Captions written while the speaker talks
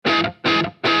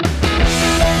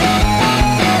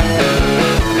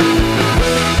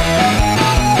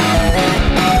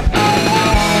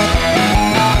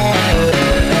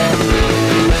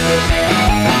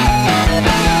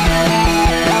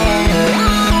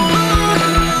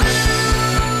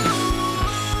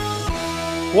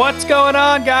What's going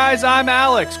on, guys? I'm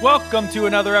Alex. Welcome to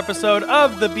another episode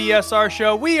of the BSR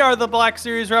Show. We are the Black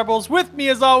Series Rebels. With me,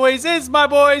 as always, is my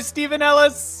boy, Stephen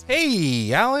Ellis.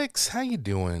 Hey, Alex. How you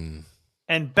doing?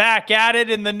 And back at it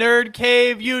in the Nerd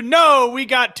Cave, you know we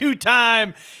got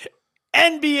two-time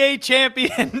NBA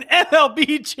champion,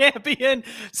 MLB champion,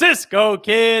 Cisco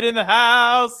Kid in the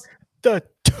house. The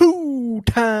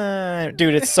two-time.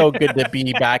 Dude, it's so good to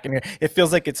be back in here. It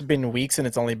feels like it's been weeks and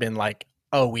it's only been like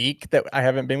a week that I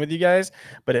haven't been with you guys,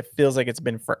 but it feels like it's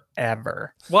been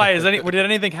forever. Why? Did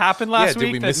anything happen last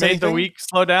week that made the week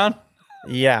slow down?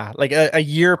 Yeah, like a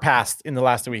year passed in the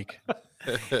last week.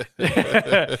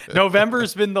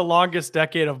 November's been the longest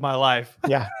decade of my life.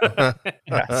 Yeah.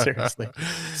 Yeah, seriously.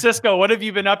 Cisco, what have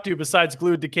you been up to besides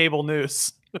glued to cable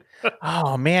news?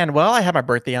 Oh man, well, I had my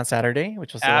birthday on Saturday,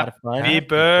 which was a lot of fun. Happy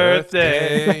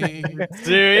birthday to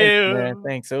you. Man,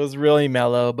 thanks. It was really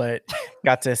mellow, but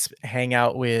got to hang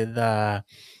out with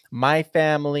my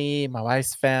family, my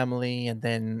wife's family, and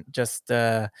then just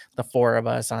the four of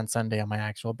us on Sunday on my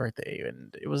actual birthday,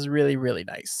 and it was really, really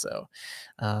nice. So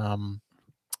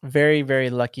very, very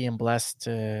lucky and blessed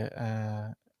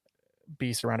to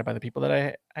be surrounded by the people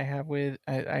that I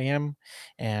am,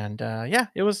 and yeah,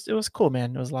 it was cool,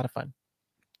 man. It was a lot of fun.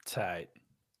 Tight.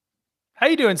 How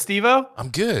you doing, Steve-O? I'm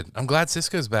good. I'm glad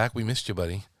Cisco's back. We missed you,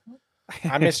 buddy.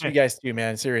 I missed you guys too,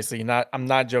 man. Seriously, I'm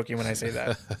not joking when I say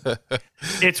that.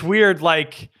 It's weird,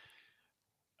 like,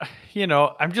 you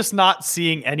know, I'm just not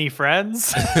seeing any friends.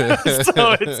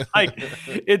 So it's like,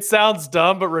 it sounds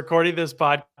dumb, but recording this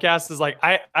podcast is like,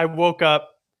 I woke up,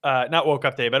 not woke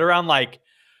up day, but around like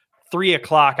 3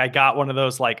 o'clock, I got one of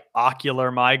those like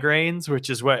ocular migraines, which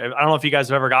is what, I don't know if you guys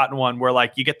have ever gotten one where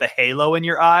like you get the halo in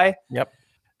your eye. Yep.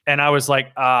 And I was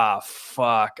like,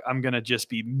 fuck, I'm going to just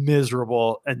be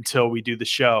miserable until we do the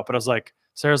show. But I was like,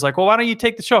 Sarah's like, well, why don't you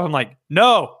take the show? I'm like,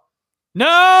 no,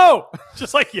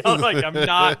 just like yelling, like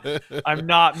I'm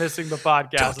not missing the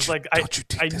podcast. It's like, I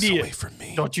need it from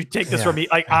me. Don't you take this from me?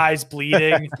 Like eyes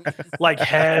bleeding, like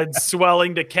head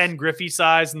swelling to Ken Griffey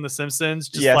size in The Simpsons.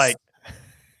 Just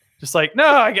like, no,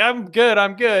 I'm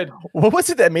good. What was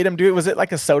it that made him do it? Was it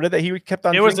like a soda that he kept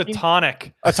on drinking? Was a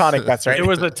tonic. A tonic, that's right. It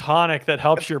was a tonic that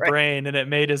helps your brain, and it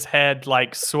made his head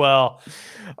like swell.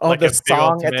 Oh, like the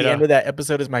song at the end of that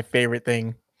episode is my favorite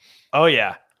thing. Oh,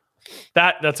 yeah.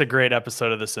 That's a great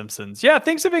episode of The Simpsons. Yeah,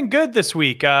 things have been good this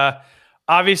week.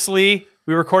 Obviously,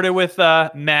 we recorded with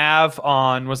Mav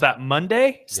on, was that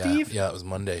Monday, Steve? Yeah, it was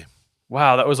Monday.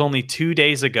 Wow, that was only 2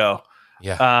 days ago.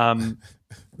 Yeah.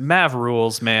 Mav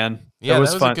rules, man. Yeah, it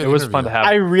was fun. It was fun to have.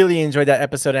 I really enjoyed that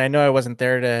episode. And I know I wasn't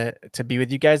there to be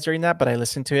with you guys during that, but I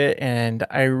listened to it and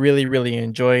I really, really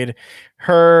enjoyed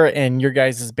her, and your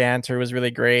guys' banter was really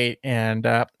great. And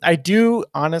I do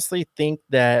honestly think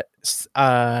that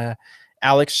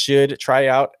Alex should try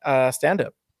out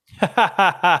stand-up.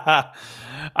 I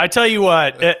tell you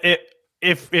what,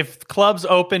 if clubs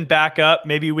open back up,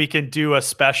 maybe we can do a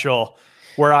special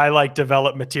where I like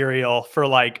develop material for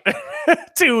like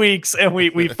 2 weeks and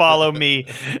we follow me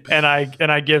and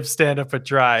I give stand up a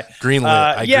try.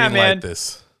 Greenlit. Greenlight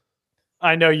this.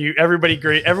 I know you,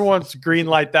 everyone's green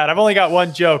light that. I've only got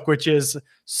one joke, which is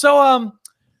so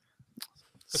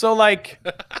like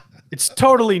it's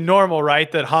totally normal, right?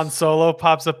 That Han Solo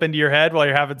pops up into your head while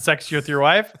you're having sex with your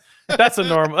wife. That's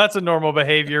a normal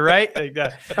behavior, right?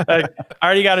 I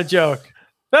already got a joke.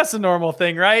 That's a normal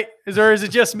thing, right? Is it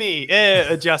just me?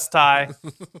 Adjust tie.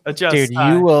 Adjust. Dude,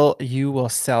 tie. you will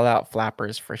sell out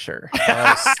flappers for sure.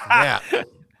 Yeah.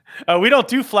 We don't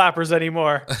do flappers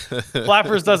anymore.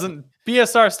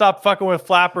 BSR stopped fucking with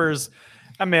flappers.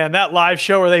 Man, that live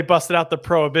show where they busted out the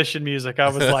Prohibition music, I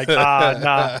was like,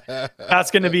 nah, that's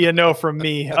going to be a no from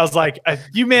me. I was like,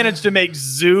 you managed to make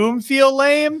Zoom feel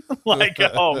lame? Like,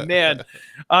 oh man,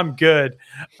 I'm good.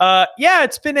 Yeah,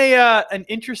 it's been an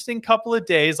interesting couple of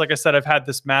days. Like I said, I've had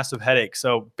this massive headache,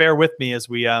 so bear with me as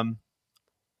we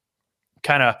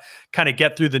kind of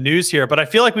get through the news here. But I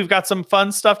feel like we've got some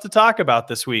fun stuff to talk about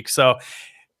this week. So,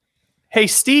 hey,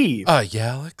 Steve.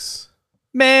 Yeah, Alex.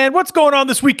 Man, what's going on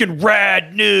this week in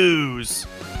rad news?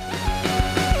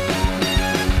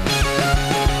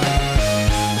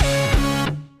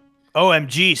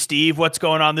 OMG, Steve, what's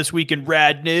going on this week in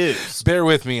rad news? Bear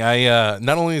with me. I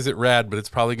not only is it rad, but it's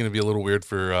probably going to be a little weird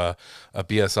for a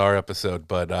BSR episode,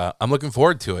 but I'm looking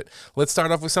forward to it. Let's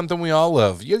start off with something we all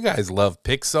love. You guys love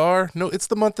Pixar? No, it's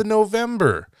the month of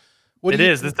November.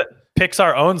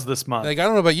 Pixar owns this month. Like, I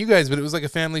don't know about you guys, but it was like a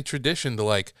family tradition to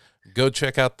like go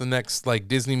check out the next like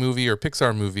Disney movie or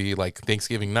Pixar movie like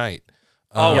Thanksgiving night.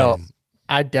 Yo,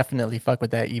 I definitely fuck with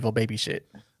that evil baby shit.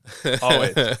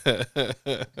 Always.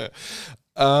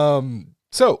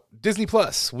 So, Disney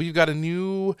Plus, we've got a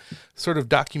new sort of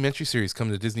documentary series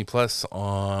coming to Disney Plus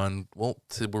on, we're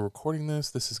recording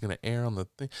this. This is going to air on the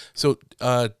thing. So,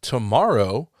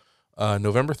 tomorrow,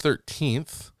 November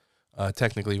 13th,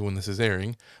 technically when this is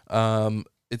airing,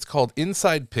 it's called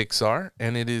Inside Pixar,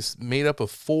 and it is made up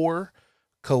of 4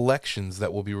 collections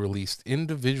that will be released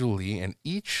individually, and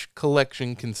each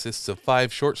collection consists of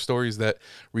 5 short stories that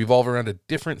revolve around a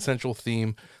different central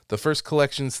theme. The first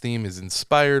collection's theme is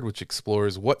Inspired, which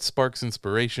explores what sparks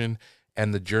inspiration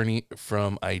and the journey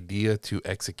from idea to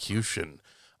execution.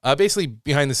 Basically,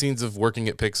 behind the scenes of working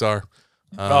at Pixar.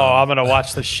 I'm gonna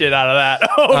watch the shit out of that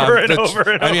over and over and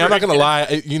over. I mean, I'm not gonna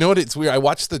lie. You know what? It's weird. I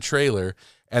watched the trailer,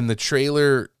 and the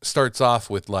trailer starts off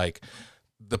with like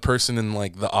the person in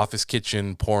like the office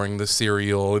kitchen pouring the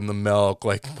cereal and the milk,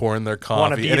 like pouring their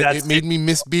coffee, and it made me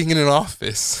miss being in an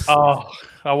office. Oh,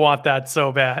 I want that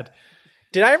so bad.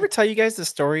 Did I ever tell you guys the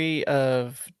story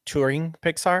of touring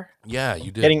Pixar? Yeah,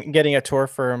 you did. Getting a tour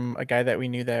from a guy that we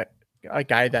know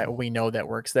that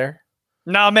works there.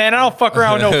 No, man, I don't fuck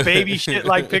around with no baby shit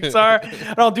like Pixar.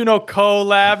 I don't do no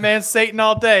collab, man. Satan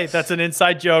all day. That's an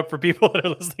inside joke for people that are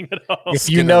listening at home. If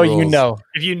you know, you know.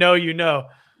 If you know, you know.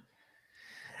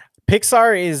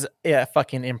 Pixar is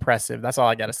fucking impressive. That's all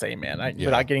I gotta say, man.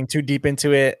 Without getting too deep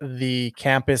into it, the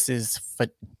campus is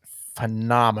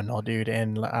phenomenal, dude,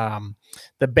 and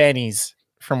the bennies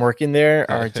from working there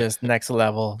are just next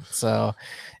level. So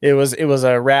it was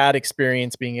a rad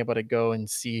experience being able to go and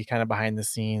see kind of behind the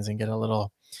scenes and get a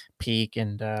little peek.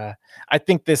 And I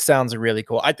think this sounds really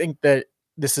cool. I think that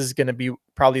this is going to be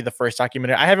probably the first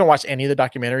documentary. I haven't watched any of the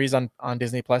documentaries on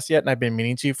Disney Plus yet, and I've been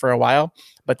meaning to for a while,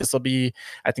 but this will be,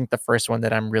 I think, the first one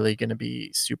that I'm really going to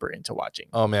be super into watching.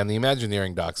 Oh man, the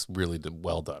Imagineering doc's really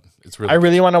well done. It's really. I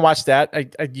really want to watch that.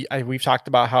 We've talked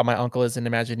about how my uncle is an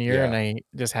Imagineer, and I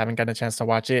just haven't gotten a chance to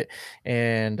watch it.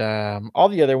 And all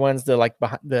the other ones, the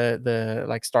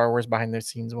like Star Wars behind the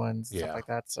scenes ones, stuff like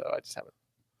that. So I just haven't.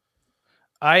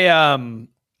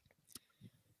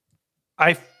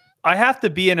 I have to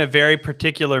be in a very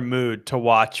particular mood to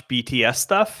watch BTS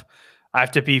stuff. I have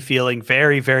to be feeling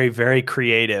very, very, very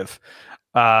creative.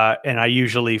 And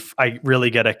I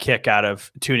really get a kick out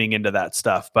of tuning into that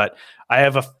stuff. But I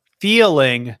have a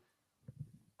feeling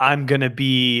I'm going to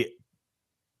be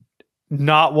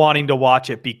not wanting to watch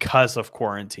it because of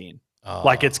quarantine.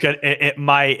 Like it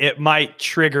might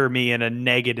trigger me in a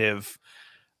negative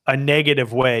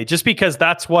way, just because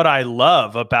that's what I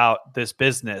love about this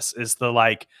business is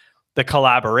the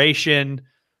collaboration,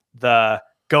 the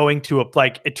going to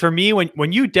for me,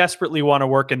 when you desperately want to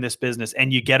work in this business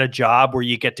and you get a job where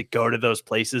you get to go to those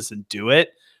places and do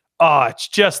it, it's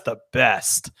just the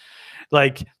best.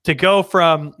 Like to go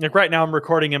from like right now I'm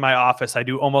recording in my office. I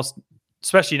do almost,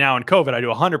 especially now in COVID, I do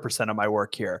 100% of my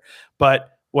work here. But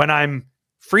when I'm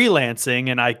freelancing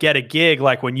and I get a gig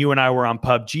like when you and I were on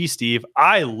PUBG, Steve,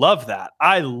 I love that.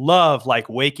 I love like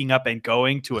waking up and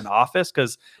going to an office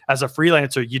because as a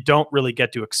freelancer, you don't really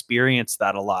get to experience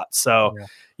that a lot. So,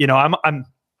 you know,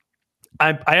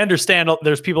 I understand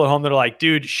there's people at home that are like,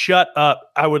 dude, shut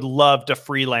up. I would love to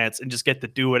freelance and just get to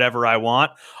do whatever I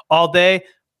want all day.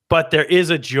 But there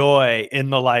is a joy in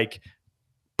the like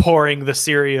pouring the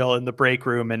cereal in the break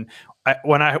room. And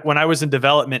when I was in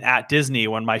development at Disney,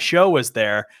 when my show was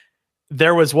there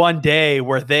was one day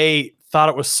where they thought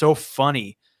it was so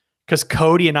funny because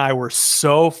Cody and I were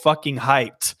so fucking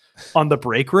hyped on the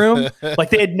break room.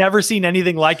 Like they had never seen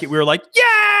anything like it. We were like,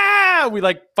 yeah, we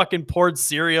like fucking poured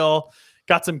cereal,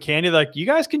 got some candy. They're like, you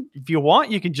guys can, if you want,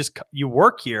 you can just, you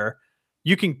work here.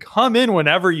 You can come in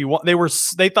whenever you want.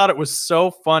 They thought it was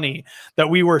so funny that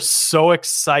we were so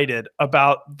excited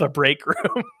about the break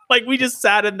room. Like we just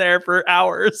sat in there for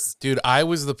hours. Dude, I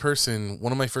was the person,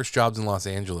 one of my first jobs in Los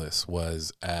Angeles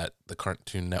was at the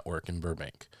Cartoon Network in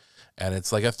Burbank. And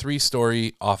it's like a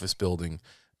 3-story office building.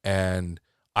 And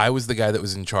I was the guy that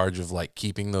was in charge of like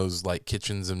keeping those like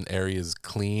kitchens and areas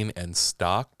clean and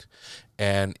stocked.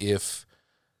 And if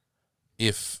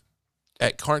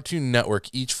at Cartoon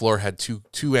Network, each floor had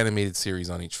two animated series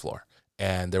on each floor.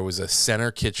 And there was a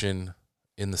center kitchen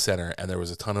in the center, and there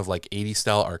was a ton of like 80s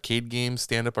style arcade games,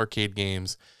 stand-up arcade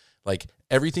games, like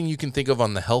everything you can think of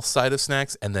on the health side of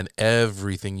snacks, and then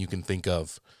everything you can think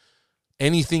of,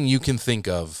 anything you can think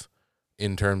of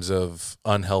in terms of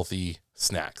unhealthy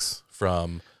snacks,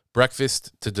 from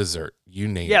breakfast to dessert, you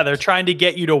name it. Yeah, they're trying to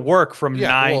get you to work from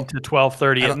 9 to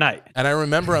 12:30 at night. And I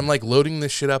remember I'm like loading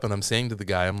this shit up, and I'm saying to the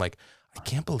guy, I'm like, I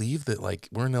can't believe that like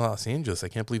we're in Los Angeles. I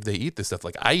can't believe they eat this stuff.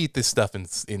 Like I eat this stuff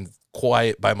in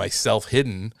quiet by myself,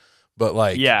 hidden, But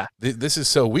like, Yeah. this is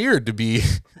so weird to be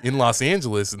in Los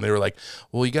Angeles. And they were like,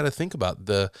 well, you got to think about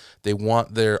they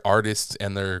want their artists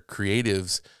and their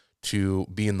creatives to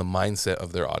be in the mindset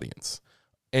of their audience.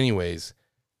 Anyways,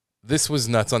 this was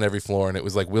nuts on every floor. And it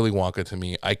was like Willy Wonka to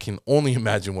me. I can only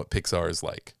imagine what Pixar is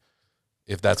like,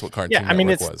 if that's what Cartoon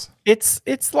Network was.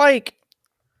 It's like,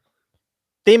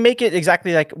 they make it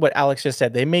exactly like what Alex just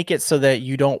said. They make it so that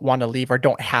you don't want to leave or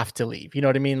don't have to leave. You know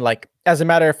what I mean? Like, as a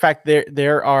matter of fact,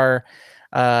 there are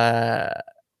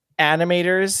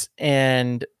animators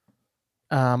and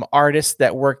artists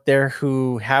that work there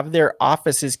who have their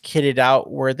offices kitted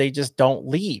out where they just don't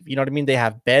leave. You know what I mean? They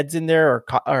have beds in there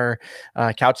or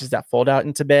couches that fold out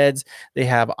into beds. They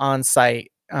have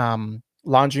on-site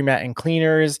laundromat and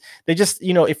cleaners. They just,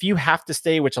 if you have to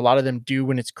stay, which a lot of them do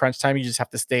when it's crunch time, you just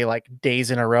have to stay like days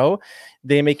in a row.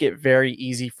 They make it very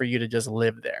easy for you to just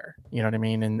live there. You know what I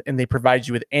mean? And they provide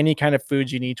you with any kind of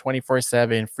food you need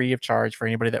 24/7, free of charge for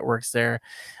anybody that works there.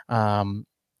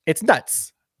 It's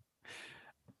nuts.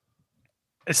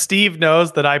 Steve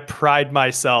knows that I pride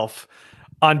myself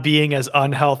on being as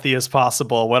unhealthy as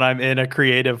possible when I'm in a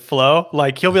creative flow.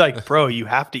 Like, he'll be like, bro, you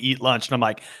have to eat lunch. And I'm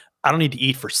like, I don't need to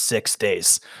eat for 6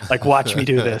 days. Like, watch me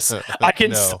do this. I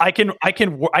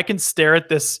can stare at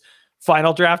this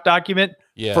final draft document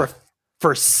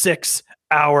for 6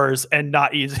 hours and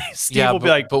not eat. Steve will be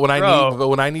like, but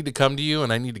when I need to come to you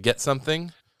and I need to get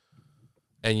something,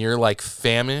 and you're like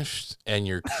famished and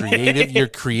you're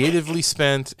creatively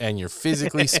spent and you're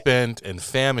physically spent and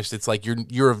famished, it's like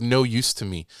you're of no use to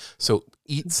me. So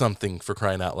eat something, for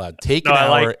crying out loud. Take an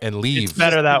hour and leave. It's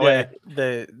better that way.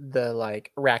 The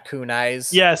like raccoon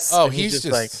eyes. Yes. Oh, he's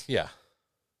just like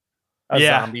a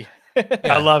zombie.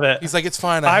 I love it. He's like, it's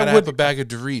fine. I have a bag of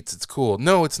Doritos. It's cool.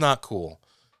 No, it's not cool.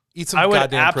 Eat some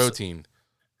goddamn protein.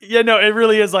 Yeah, no, it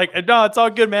really is like, no, it's all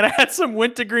good, man. I had some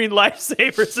wintergreen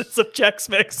lifesavers and some Chex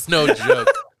Mix. No joke.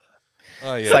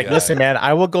 Oh, yeah, it's like, listen, man,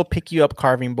 I will go pick you up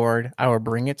carving board. I will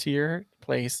bring it to your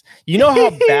place. You know how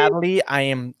badly I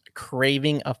am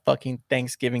craving a fucking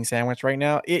Thanksgiving sandwich right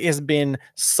now? It has been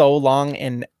so long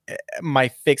and my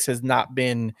fix has not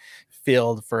been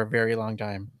filled for a very long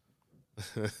time.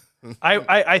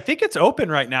 I think it's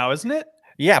open right now, isn't it?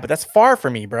 Yeah, but that's far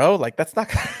from me, bro. Like, that's not...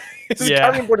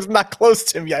 Carving board is not close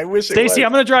to me. I wish it was. Stacey,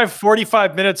 I'm going to drive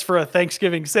 45 minutes for a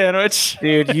Thanksgiving sandwich.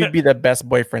 Dude, you'd be the best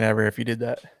boyfriend ever if you did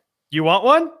that. You want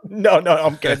one? No,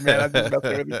 I'm kidding, man. I'm just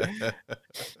messing with you.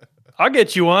 I'll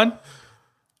get you one.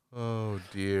 Oh,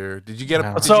 dear. Did you get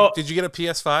did you get a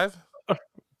PS5?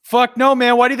 Fuck no,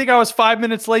 man. Why do you think I was 5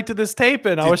 minutes late to this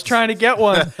taping? I was trying to get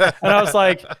one. And I was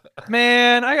like,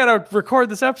 man, I got to record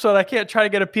this episode. I can't try to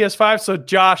get a PS5. So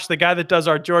Josh, the guy that does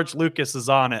our George Lucas, is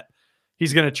on it.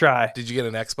 He's going to try. Did you get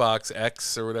an Xbox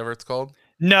X or whatever it's called?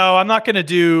 No, I'm not going to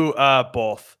do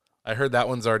both. I heard that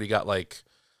one's already got like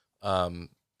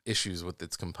issues with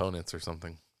its components or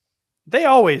something. They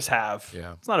always have.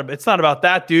 Yeah. It's not about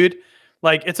that, dude.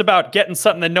 Like, it's about getting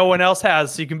something that no one else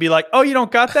has. So you can be like, oh, you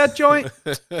don't got that joint?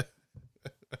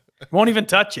 Won't even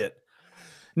touch it.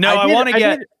 No,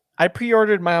 I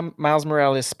pre-ordered my Miles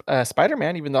Morales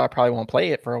Spider-Man, even though I probably won't play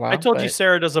it for a while. I told you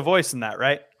Sarah does a voice in that,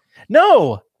 right?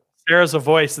 No. Sarah's a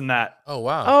voice in that. Oh,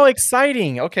 wow. Oh,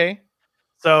 exciting. Okay.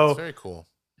 So that's very cool.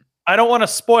 I don't want to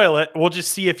spoil it. We'll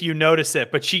just see if you notice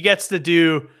it. But she gets to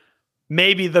do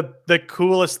maybe the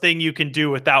coolest thing you can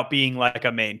do without being like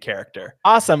a main character.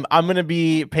 Awesome. I'm going to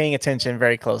be paying attention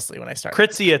very closely when I start.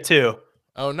 Kritzia, too.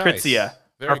 Oh, nice. Kritzia.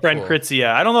 Our friend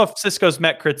Kritzia. I don't know if Cisco's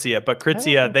met Kritzia, but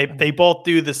Kritzia, they both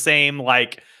do the same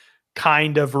like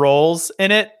kind of roles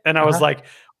in it. And I was like,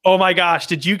 oh my gosh,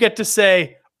 did you get to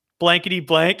say blankety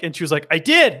blank? And she was like, I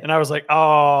did. And I was like,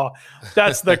 oh,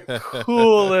 that's the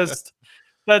coolest.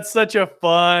 That's such a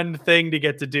fun thing to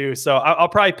get to do. So I'll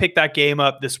probably pick that game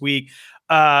up this week.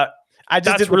 I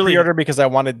just did the pre-order because I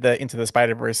wanted the Into the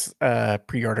Spider-Verse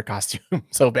pre-order costume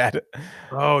so bad.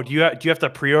 Oh, do you have to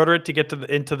pre-order it to get to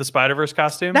the Into the Spider-Verse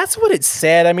costume? That's what it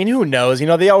said. I mean, who knows? You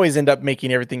know, they always end up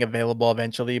making everything available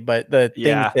eventually, but the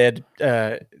thing said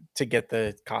to get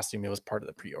the costume, it was part of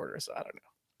the pre-order, so I don't know.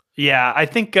 Yeah, I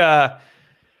think I'll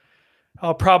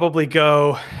probably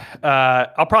go.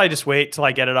 I'll probably just wait till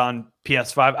I get it on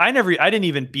PS5. I didn't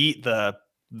even beat the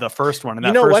first one, and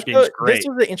that first game's great. This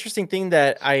was the interesting thing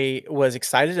that I was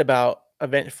excited about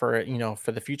event for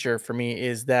the future for me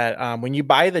is that when you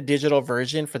buy the digital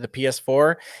version for the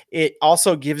PS4, it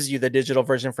also gives you the digital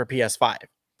version for PS5.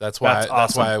 That's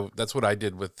what I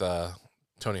did with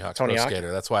Tony Hawk's Pro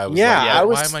Skater. That's why I was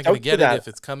why am I going to get it if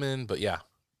it's coming? But yeah.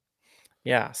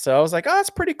 Yeah, so I was like, oh,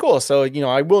 that's pretty cool. So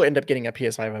I will end up getting a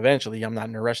PS5 eventually. I'm not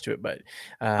in a rush to it, but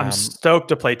I'm stoked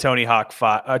to play Tony Hawk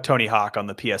on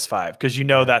the PS5 because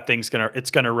that thing's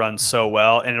gonna run so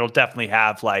well, and it'll definitely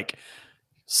have like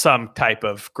some type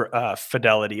of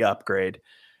fidelity upgrade.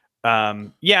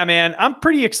 Yeah, man, I'm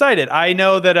pretty excited. I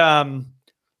know that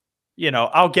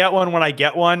I'll get one when I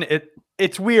get one.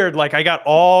 It's weird. Like I got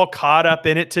all caught up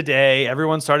in it today.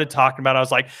 Everyone started talking about it. I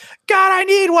was like, God, I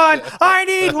need one. I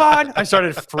need one. I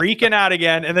started freaking out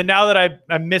again. And then now that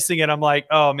I'm missing it, I'm like,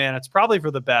 oh man, it's probably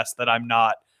for the best that I'm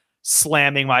not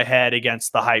slamming my head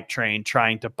against the hype train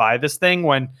trying to buy this thing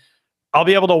when I'll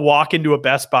be able to walk into a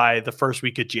Best Buy the first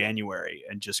week of January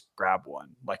and just grab one.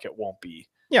 Like it won't be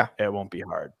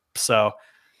hard. So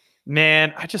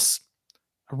man, I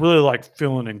really like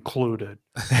feeling included.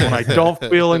 When I don't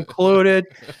feel included,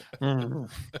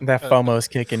 that FOMO is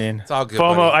kicking in. It's all good.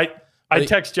 FOMO. Buddy. I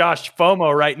text Josh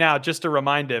FOMO right now just to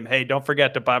remind him, hey, don't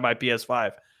forget to buy my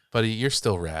PS5. Buddy, you're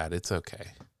still rad. It's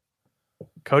okay.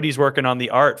 Cody's working on the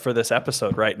art for this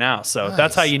episode right now. So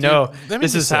that's how you know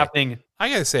this is happening. I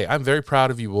got to say, I'm very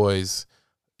proud of you boys.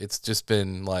 It's just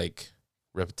been like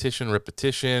repetition,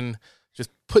 just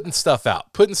putting stuff out.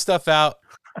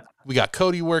 We got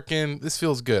Cody working. This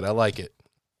feels good. I like it.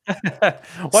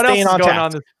 What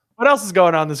else is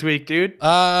going on this week, dude?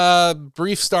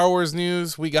 Brief Star Wars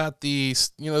news. We got the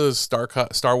those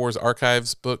Star Wars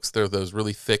Archives books. They're those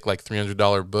really thick, like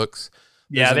 $300 books.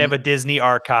 Yeah, they have a Disney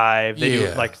archive. They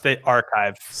do like the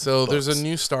archive. So books. There's a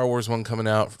new Star Wars one coming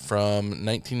out from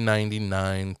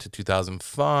 1999 to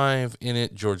 2005. In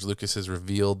it, George Lucas has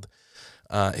revealed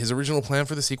his original plan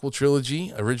for the sequel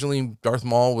trilogy. Originally, Darth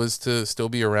Maul was to still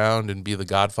be around and be the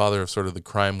godfather of sort of the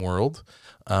crime world.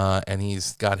 And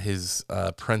he's got his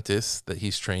apprentice that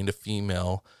he's trained, a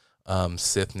female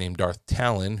Sith named Darth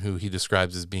Talon, who he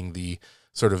describes as being the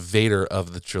sort of Vader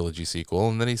of the trilogy sequel.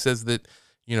 And then he says that,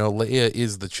 Leia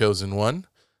is the chosen one.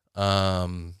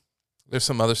 There's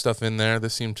some other stuff in there.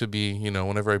 This seemed to be,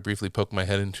 whenever I briefly poke my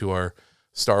head into our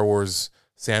Star Wars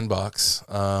sandbox,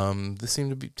 this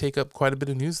seemed to take up quite a bit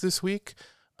of news this week.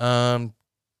 Are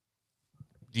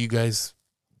you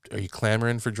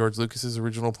clamoring for George Lucas's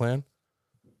original plan?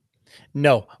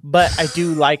 No, but I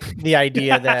do like the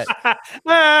idea that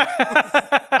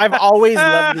I've always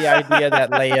loved the idea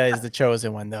that Leia is the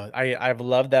chosen one, though. I've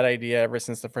loved that idea ever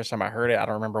since the first time I heard it. I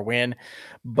don't remember when,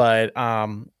 but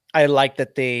I like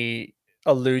that they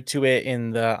allude to it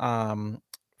in the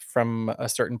from a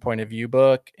certain point of view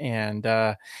book, and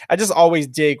I just always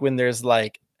dig when there's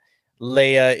like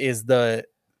Leia is the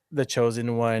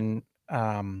chosen one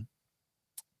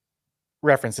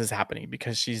references happening,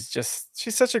 because she's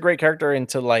such a great character, and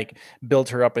to like build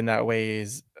her up in that way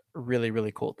is a really,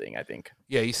 really cool thing, I think.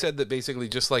 Yeah, he said that basically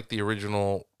just like the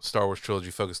original Star Wars trilogy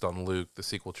focused on Luke, the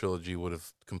sequel trilogy would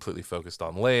have completely focused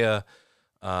on Leia.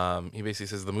 He basically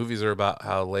says the movies are about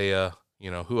how Leia,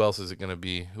 who else is going to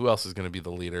be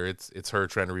the leader? It's her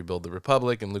trying to rebuild the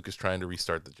Republic, and Luke is trying to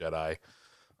restart the Jedi.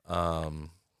 And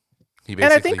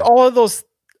I think all of those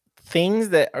things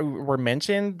that were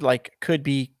mentioned like could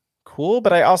be cool,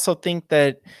 but I also think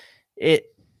that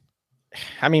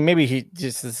maybe he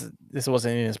just this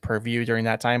wasn't in his purview during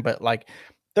that time, but like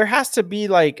there has to be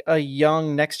like a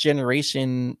young next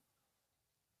generation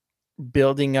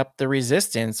building up the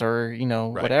resistance, or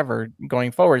Right. whatever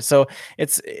going forward. So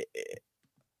it's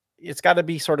got to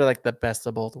be sort of like the best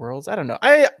of both worlds. I don't know.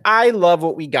 I love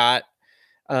what we got.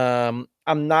 I'm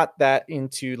not that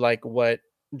into like what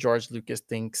George Lucas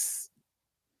thinks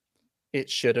it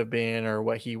should have been or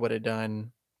what he would have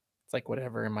done. It's like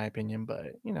whatever in my opinion, but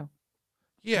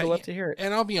yeah, I'd love to hear it.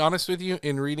 And I'll be honest with you,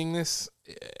 in reading this,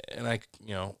 and I,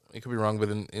 it could be wrong, but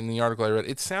in the article I read,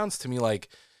 it sounds to me like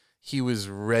he was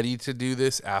ready to do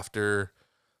this after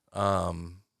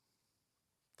the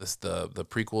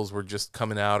prequels were just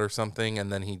coming out or something, and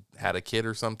then he had a kid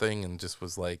or something, and just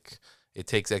was like, it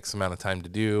takes X amount of time to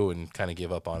do, and kind of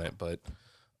gave up on it. But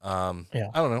I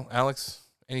don't know, Alex,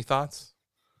 any thoughts?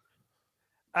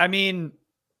 I mean,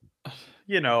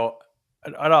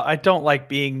 I don't like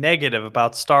being negative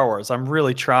about Star Wars. I'm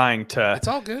really trying to It's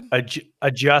all good.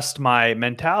 Adjust my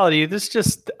mentality.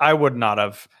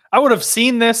 I would have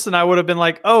seen this and I would have been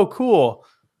like, oh, cool.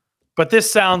 But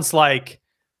this sounds like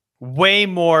way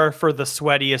more for the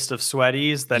sweatiest of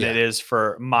sweaties than it is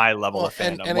for my level of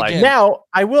fandom. And like, again, now,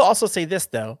 I will also say this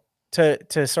though,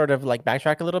 to sort of like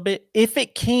backtrack a little bit. If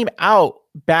it came out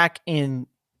back in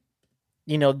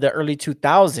the early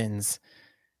 2000s,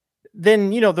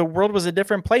 then the world was a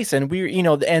different place, and we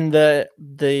and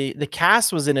the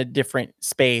cast was in a different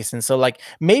space, and so like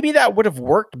maybe that would have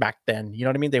worked back then. You know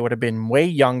what I mean? They would have been way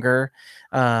younger,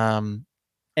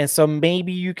 And so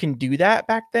maybe you can do that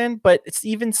back then, but it's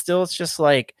even still, it's just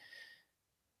like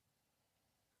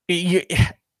you,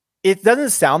 it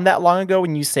doesn't sound that long ago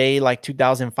when you say like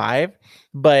 2005,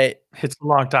 but It's a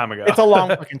long time ago. it's a long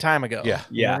fucking time ago. Yeah.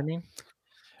 You know Yeah. what I mean?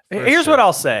 For Here's sure. what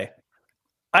I'll say.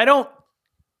 I don't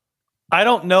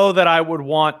know that I would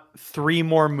want 3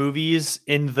 more movies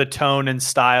in the tone and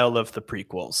style of the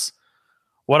prequels.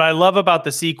 What I love about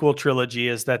the sequel trilogy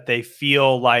is that they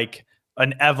feel like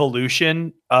an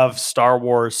evolution of Star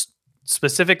Wars,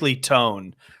 specifically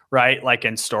tone, right? Like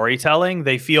in storytelling,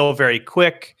 they feel very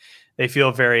quick. They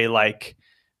feel very like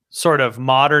sort of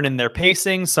modern in their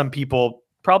pacing. Some people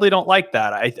probably don't like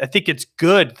that. I think it's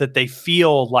good that they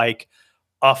feel like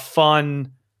a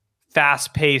fun,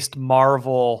 fast-paced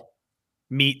Marvel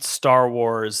meets Star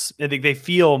Wars. I think they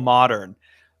feel modern.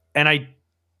 And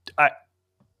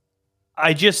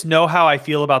I just know how I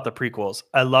feel about the prequels.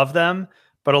 I love them,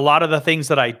 but a lot of the things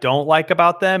that I don't like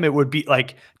about them, it would be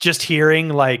like just hearing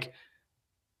like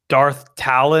Darth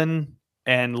Talon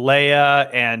and Leia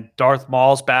and Darth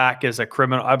Maul's back as a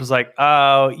criminal. I was like,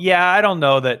 oh yeah, I don't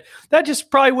know that just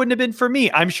probably wouldn't have been for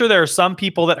me. I'm sure there are some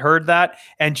people that heard that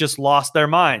and just lost their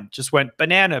mind, just went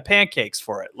banana pancakes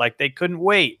for it. Like they couldn't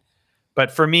wait. But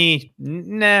for me,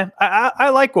 nah, I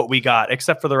like what we got,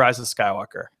 except for The Rise of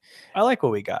Skywalker. I like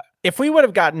what we got. If we would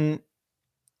have gotten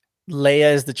Leia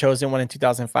as the chosen one in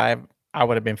 2005, I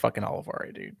would have been fucking all over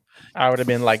it, dude. I would have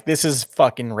been like, this is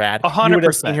fucking rad. 100%. You would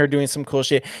have seen her doing some cool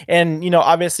shit. And,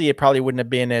 obviously it probably wouldn't have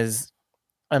been as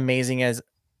amazing as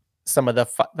some of the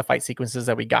fight sequences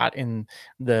that we got in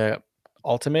the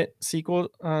Ultimate sequel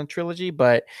trilogy.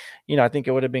 But, I think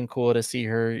it would have been cool to see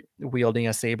her wielding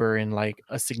a saber in like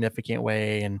a significant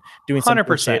way and doing some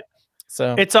cool 100%. shit.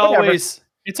 So it's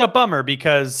a bummer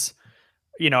because,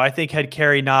 I think had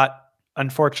Carrie not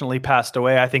unfortunately passed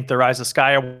away, I think The Rise of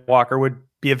Skywalker would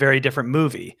be a very different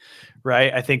movie,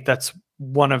 right? I think that's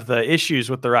one of the issues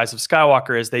with The Rise of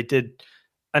Skywalker is they did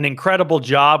an incredible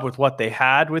job with what they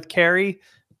had with Carrie,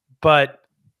 but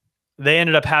they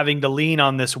ended up having to lean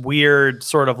on this weird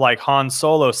sort of like Han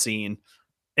Solo scene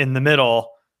in the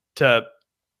middle to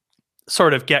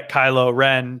sort of get Kylo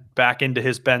Ren back into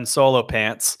his Ben Solo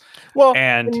pants. Well,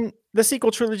 and the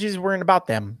sequel trilogies weren't about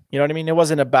them. You know what I mean? It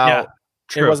wasn't about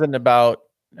Luke,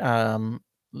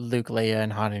 Leia,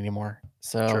 and Han anymore.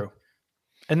 So true.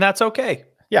 And that's okay.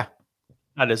 Yeah.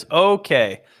 That is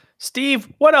okay.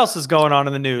 Steve, what else is going on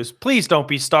in the news? Please don't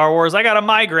be Star Wars. I got a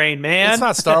migraine, man. It's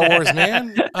not Star Wars,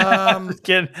 man.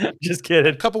 Just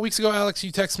kidding. A couple weeks ago, Alex,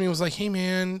 you texted me and was like, hey,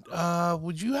 man,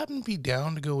 would you happen to be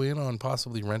down to go in on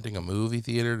possibly renting a movie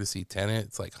theater to see Tenet?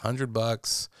 It's like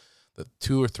 $100. The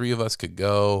 2 or 3 of us could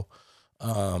go.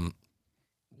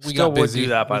 We got busy. Would do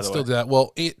that, by the way. Still do that.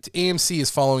 Well, AMC is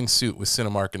following suit with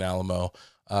Cinemark and Alamo.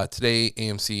 Today,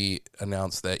 AMC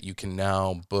announced that you can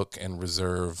now book and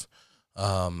reserve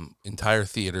entire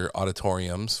theater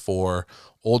auditoriums for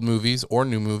old movies or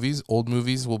new movies. Old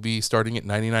movies will be starting at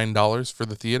 $99 for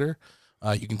the theater.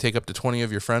 You can take up to 20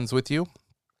 of your friends with you.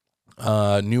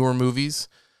 Newer movies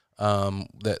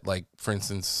that, like, for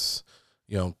instance,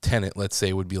 Tenet, let's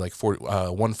say, would be like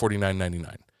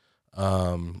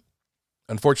 $149.99.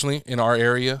 Unfortunately, in our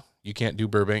area, you can't do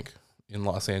Burbank in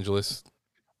Los Angeles.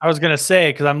 I was going to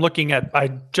say, because I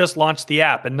just launched the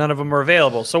app and none of them are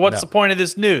available. So what's the point of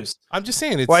this news? I'm just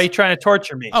saying. Why are you trying to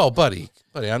torture me? Oh, buddy,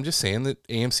 I'm just saying that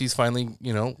AMC's finally,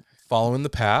 following the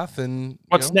path. And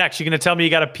what's next? You're going to tell me you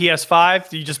got a PS5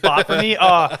 that you just bought for me?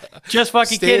 Oh, just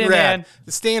fucking kidding, rad. man.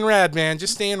 It's staying rad, man.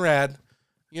 Just staying rad.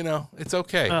 It's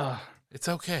okay. It's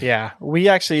okay. Yeah. We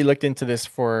actually looked into this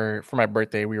for my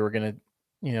birthday. We were going to,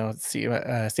 see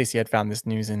Stacey had found this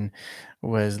news and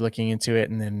was looking into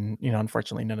it. And then,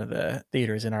 unfortunately none of the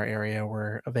theaters in our area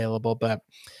were available, but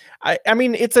I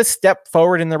mean, it's a step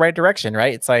forward in the right direction,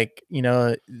 right? It's like,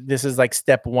 this is like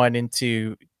step 1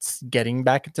 into getting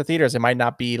back into theaters. It might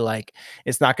not be like,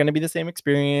 it's not going to be the same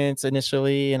experience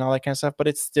initially and all that kind of stuff, but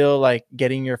it's still like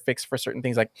getting your fix for certain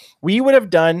things. Like we would have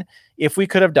done, if we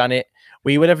could have done it,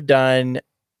 we would have done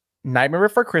Nightmare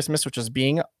Before Christmas, which was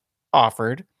being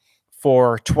offered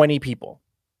for 20 people.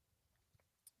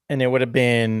 And it would have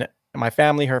been my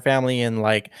family, her family, and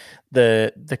like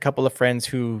the couple of friends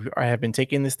who have been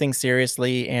taking this thing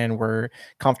seriously and were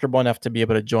comfortable enough to be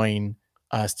able to join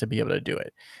us to be able to do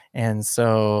it. And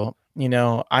so,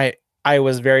 I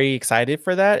was very excited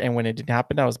for that. And when it didn't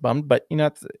happen, I was bummed, but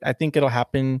I think it'll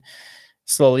happen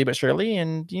slowly but surely.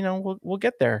 And, we'll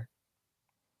get there.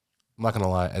 I'm not going to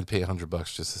lie. I'd pay $100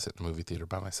 just to sit in a movie theater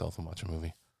by myself and watch a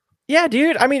movie. Yeah,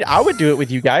 dude. I mean, I would do it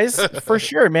with you guys for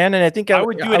sure, man. And I think I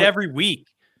would do it every week.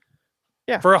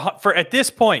 Yeah. For at this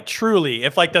point, truly,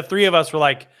 if like the 3 of us were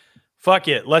like, fuck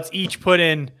it. Let's each put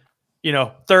in,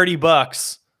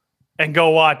 $30 and go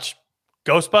watch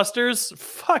Ghostbusters.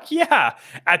 Fuck yeah.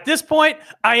 At this point,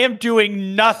 I am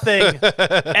doing nothing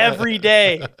every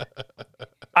day.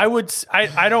 I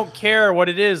don't care what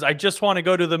it is. I just want to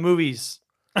go to the movies.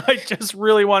 I just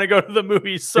really want to go to the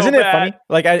movies so Isn't it bad. funny?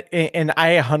 Like I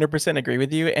 100% agree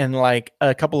with you. And like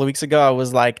a couple of weeks ago, I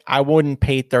was like, I wouldn't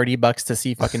pay $30 to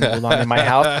see fucking Mulan in my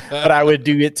house, but I would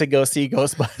do it to go see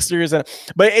Ghostbusters.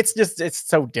 But it's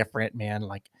so different, man.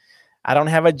 Like I don't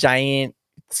have a giant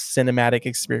cinematic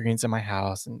experience in my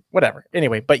house and whatever.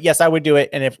 Anyway, but yes, I would do it.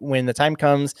 And when the time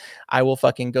comes, I will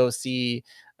fucking go see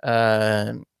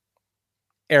Air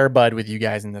Bud with you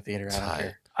guys in the theater. I don't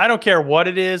care. I don't care what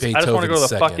it is. I just want to go to the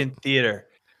Beethoven's fucking theater.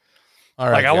 All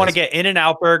right, I want to get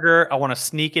In-N-Out Burger. I want to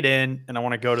sneak it in, and I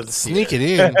want to go to the sneak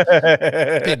theater.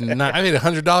 it in. I paid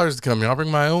 $100 to come here. I'll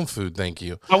bring my own food. Thank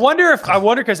you. I wonder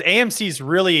because AMC's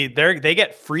really they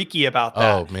get freaky about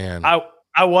that. Oh man.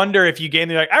 I wonder if you gave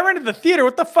me like, I rented the theater.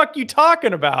 What the fuck you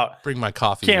talking about? Bring my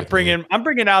coffee. Can't bring in. I'm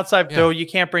bringing outside. No, you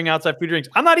can't bring outside food drinks.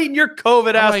 I'm not eating your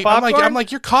COVID ass popcorn. I'm like,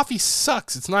 your coffee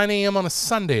sucks. It's 9 a.m. on a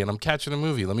Sunday and I'm catching a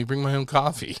movie. Let me bring my own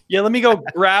coffee. Yeah, let me go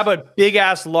grab a big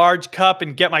ass large cup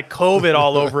and get my COVID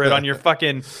all over it on your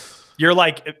fucking. You're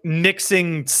like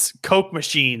mixing Coke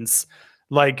machines.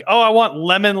 Like, oh, I want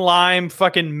lemon lime,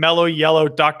 fucking mellow yellow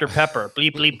Dr. Pepper.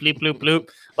 Bleep, bleep, bleep, bloop, bloop.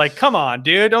 Like, come on,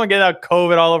 dude. Don't get that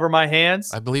COVID all over my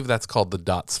hands. I believe that's called the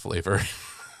Dots flavor.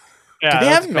 Yeah, do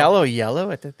they have mellow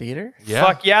yellow at the theater? Yeah.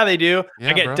 Fuck yeah, they do. Yeah,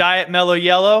 I get bro. Diet Mellow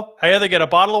Yellow. I either get a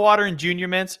bottle of water and Junior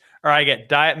Mints, or I get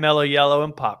Diet Mellow Yellow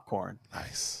and popcorn.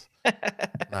 Nice.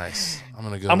 Nice. I'm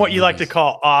going to go. I'm what you like to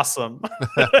call awesome.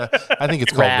 I think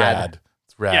it's called rad.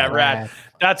 It's rad. Yeah, rad.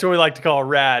 That's what we like to call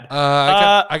rad.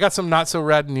 I got some not so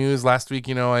rad news last week.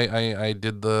 I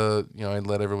did I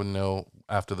let everyone know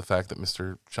after the fact that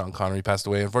Mr. Sean Connery passed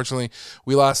away. Unfortunately,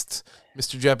 we lost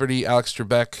Mr. Jeopardy, Alex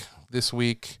Trebek, this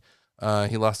week.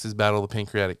 He lost his battle to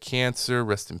pancreatic cancer.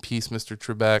 Rest in peace, Mr.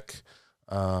 Trebek.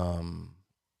 I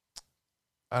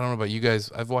don't know about you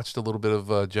guys. I've watched a little bit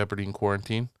of Jeopardy in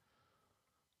quarantine.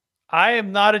 I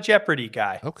am not a Jeopardy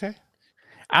guy. Okay.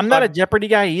 I'm not a Jeopardy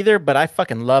guy either, but I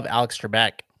fucking love Alex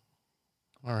Trebek.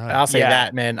 All right. I'll say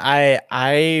that, man.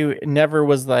 I never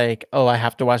was like, oh, I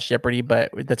have to watch Jeopardy,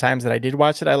 but the times that I did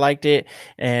watch it, I liked it.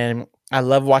 And I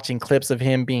love watching clips of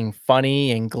him being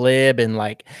funny and glib and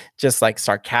like just like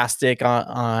sarcastic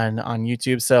on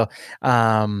YouTube. So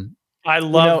I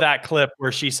love that clip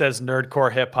where she says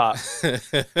nerdcore hip hop.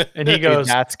 And he goes,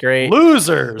 that's great.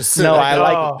 Losers. No,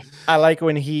 I like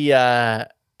when he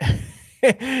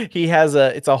he has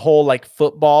it's a whole like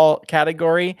football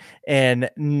category and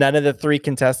none of the three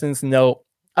contestants know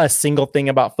a single thing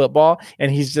about football.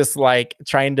 And he's just like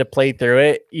trying to play through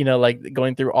it, like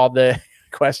going through all the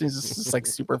questions. It's just like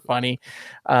super funny.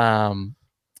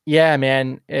 Yeah,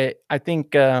 man. I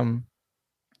think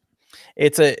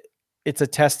it's a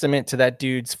testament to that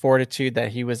dude's fortitude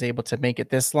that he was able to make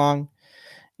it this long.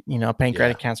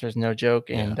 Pancreatic cancer is no joke.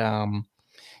 And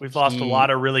we've lost a lot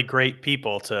of really great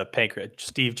people to pancreatic.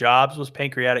 Steve Jobs was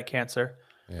pancreatic cancer.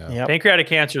 Yeah. Yep. Pancreatic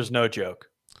cancer is no joke.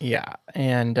 Yeah.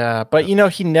 And but he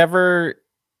never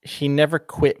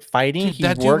quit fighting. Dude,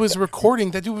 that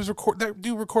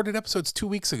dude recorded episodes 2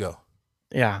 weeks ago.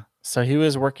 Yeah. So he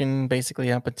was working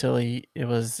basically up until he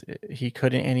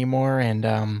couldn't anymore.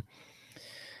 And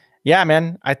yeah,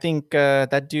 man, I think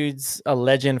that dude's a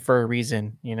legend for a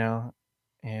reason,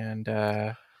 and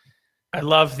I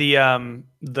love the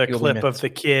clip of the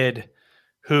kid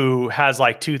who has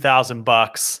like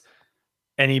 $2,000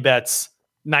 and he bets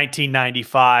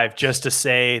 1995 just to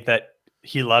say that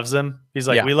he loves him. He's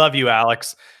like, we love you,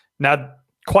 Alex. Now,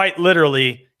 quite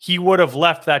literally, he would have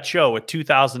left that show with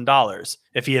 $2,000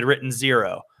 if he had written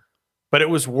 0, but it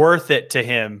was worth it to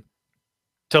him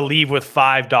to leave with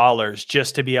 $5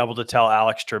 just to be able to tell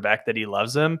Alex Trebek that he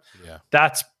loves him. Yeah.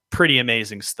 That's pretty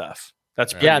amazing stuff.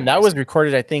 That's and that was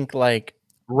recorded, I think, like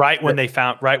right when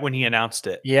he announced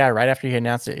it. Yeah, right after he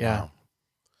announced it. Yeah. Wow.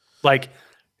 Like,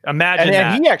 imagine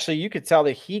that. And he actually, you could tell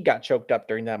that he got choked up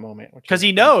during that moment. Because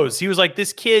he knows. He was like,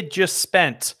 this kid just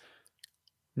spent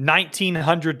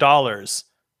 $1,900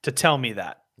 to tell me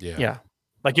that. Yeah.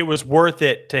 Like, it was worth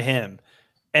it to him.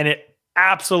 And it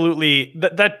absolutely,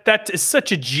 that is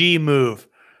such a G move.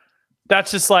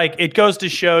 That's just like, it goes to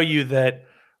show you that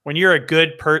when you're a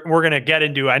good person, we're going to get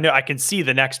into, I know I can see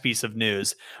the next piece of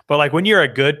news, but like when you're a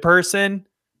good person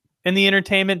in the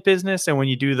entertainment business and when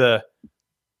you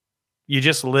you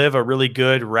just live a really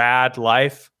good, rad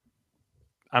life,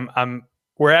 I'm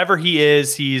wherever he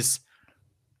is, he's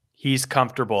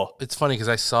comfortable. It's funny because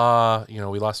I saw,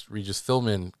 we lost Regis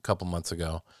Philbin a couple months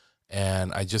ago,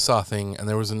 And I just saw a thing, and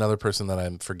there was another person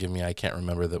that forgive me, I can't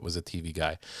remember, that was a TV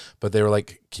guy, but they were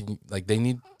like, they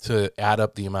need to add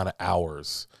up the amount of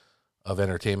hours of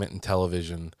entertainment and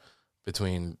television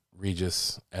between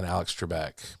Regis and Alex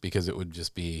Trebek, because it would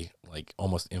just be like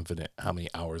almost infinite how many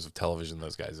hours of television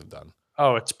those guys have done.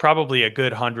 Oh, it's probably a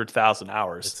good 100,000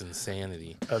 hours. It's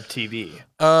insanity of TV.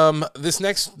 This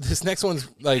next one's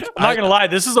like, I'm not gonna lie,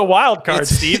 this is a wild card,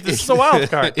 Steve. This is a wild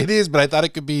card. It is, but I thought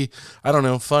it could be, I don't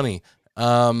know, funny.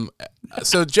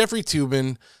 So Jeffrey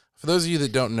Toobin, for those of you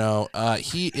that don't know,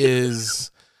 he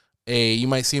is you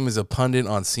might see him as a pundit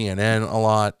on CNN a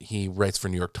lot. He writes for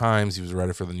New York Times. He was a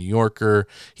writer for the New Yorker.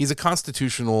 He's a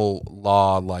constitutional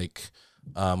law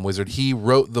wizard. He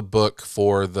wrote the book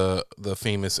for the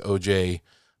famous OJ,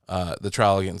 the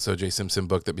trial against OJ Simpson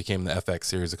book that became the FX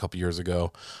series a couple years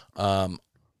ago.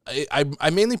 I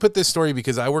mainly put this story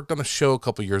because I worked on a show a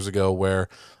couple years ago where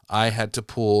I had to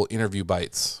pull interview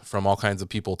bites from all kinds of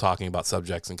people talking about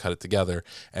subjects and cut it together.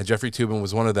 And Jeffrey Toobin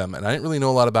was one of them. And I didn't really know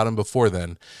a lot about him before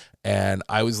then. And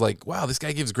I was like, wow, this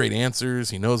guy gives great answers.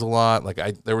 He knows a lot.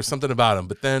 There was something about him.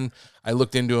 But then I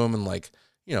looked into him and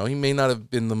he may not have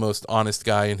been the most honest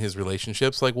guy in his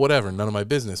relationships. Whatever, none of my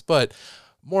business. But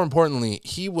more importantly,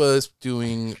 he was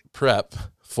doing prep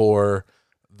for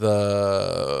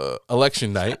the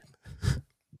election night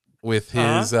with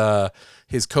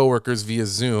his coworkers via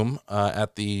Zoom I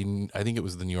think it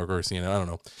was the New Yorker or CNN, I don't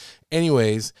know.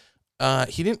 Anyways,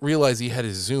 he didn't realize he had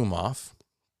his Zoom off,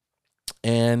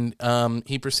 and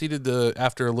he proceeded to,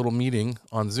 after a little meeting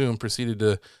on Zoom,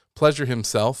 pleasure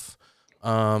himself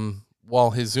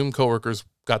while his Zoom coworkers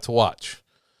got to watch.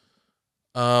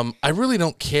 I really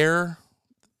don't care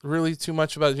really too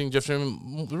much about Jeffrey.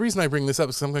 The reason I bring this up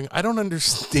is something I don't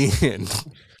understand.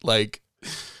 Wait,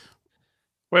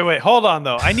 hold on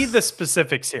though. I need the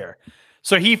specifics here.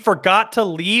 So he forgot to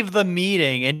leave the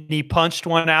meeting and he punched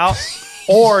one out,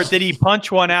 or did he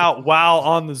punch one out while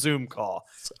on the Zoom call?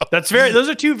 Those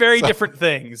are two very different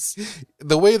things.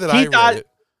 The way that I read it,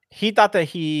 he thought that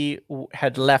he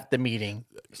had left the meeting.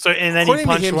 So, and then he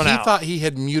punched one out. He thought he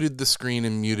had muted the screen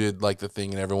and muted the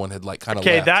thing, and everyone had kind of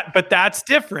left. But that's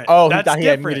different. Oh, that's he thought different. He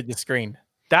had muted the screen.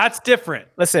 That's different.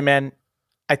 Listen, man,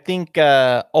 I think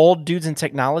old dudes in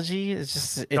technology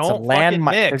it's a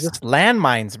landmine. They're just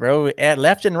landmines, bro,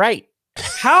 left and right.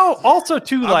 How also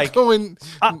too I'm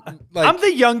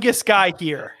the youngest guy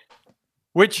here,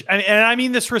 which and I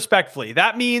mean this respectfully.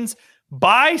 That means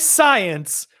by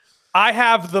science, I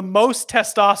have the most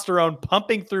testosterone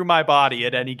pumping through my body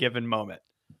at any given moment.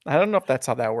 I don't know if that's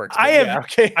how that works.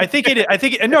 Okay. I think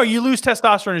it. No, you lose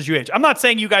testosterone as you age. I'm not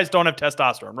saying you guys don't have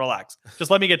testosterone. Relax. Just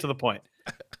let me get to the point.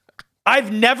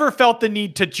 I've never felt the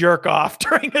need to jerk off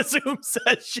during a Zoom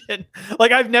session.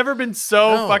 I've never been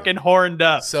so fucking horned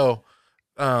up. So,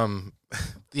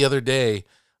 the other day,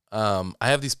 I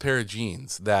have these pair of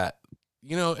jeans that,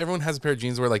 everyone has a pair of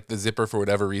jeans where the zipper for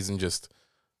whatever reason just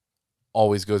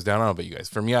always goes down. I don't know about you guys.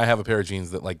 For me, I have a pair of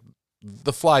jeans that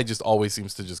the fly just always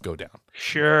seems to just go down.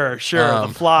 Sure.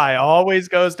 The fly always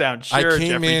goes down. Sure, I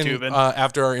came Jeffrey in Toobin.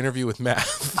 After our interview with Matt.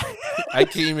 I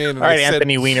came in. And all right,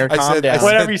 Anthony Weiner, calm down.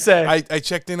 Whatever you say. I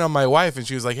checked in on my wife, and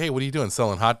she was like, "Hey, what are you doing?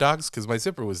 Selling hot dogs?" Because my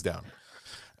zipper was down.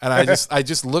 And I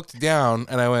just looked down,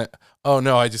 and I went, "Oh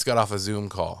no, I just got off a Zoom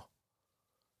call."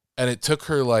 And it took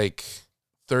her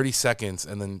 30 seconds,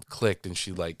 and then clicked, and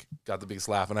she got the biggest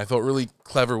laugh, and I felt really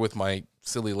clever with my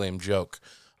silly lame joke.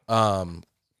 I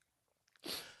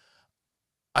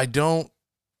don't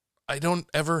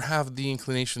ever have the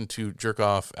inclination to jerk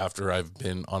off after I've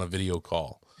been on a video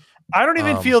call. I don't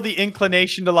even feel the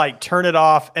inclination to turn it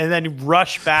off and then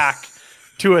rush back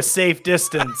to a safe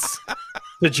distance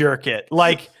to jerk it.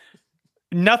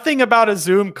 Nothing about a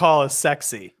Zoom call is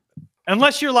sexy.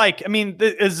 Unless you're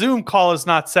a Zoom call is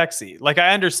not sexy.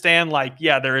 I understand,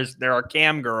 there are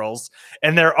cam girls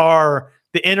and the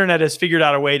internet has figured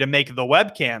out a way to make the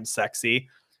webcam sexy.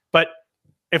 But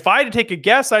if I had to take a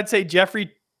guess, I'd say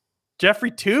Jeffrey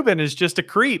Toobin is just a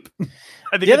creep.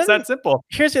 I think it's that simple.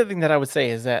 Here's the other thing that I would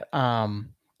say is that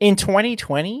in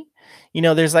 2020,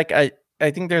 there's I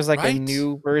think there's a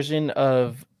new version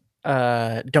of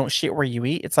don't shit where you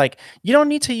eat. It's you don't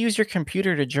need to use your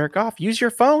computer to jerk off. Use your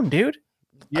phone, dude.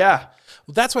 Yeah.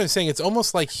 Well, that's what I'm saying. It's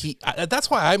almost like that's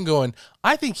why I'm going,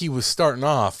 I think he was starting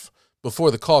off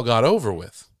before the call got over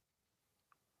with.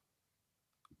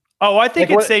 Oh, I think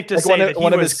it's safe to say that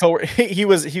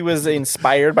he was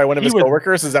inspired by one of his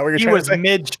coworkers. Is that what you're trying to say? He was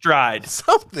mid-stride.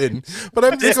 Something. But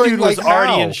I'm just this going dude was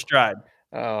already in stride.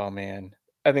 Oh man.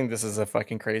 I think this is a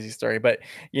fucking crazy story, but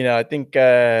I think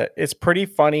it's pretty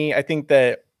funny. I think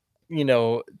that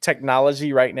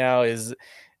technology right now is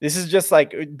This is just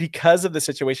like because of the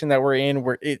situation that we're in,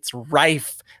 where it's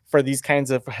rife for these kinds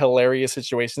of hilarious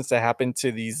situations to happen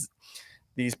to these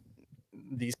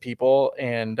people,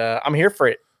 and I'm here for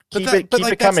it. Keep it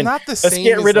like, that's coming. not the Let's same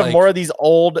get as, rid of like- more of these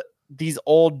old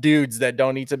dudes that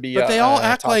don't need to be. But they all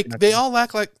act like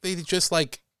talking. they just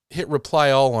like hit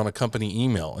reply all on a company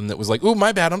email, and that was like, oh,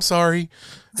 my bad, I'm sorry.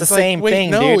 It's the like, same wait, thing,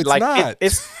 no, dude. it's like not.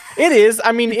 It is.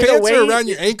 I mean, Your in a pants way, are around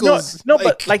your ankles. No,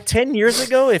 but like 10 years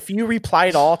ago, if you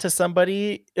replied all to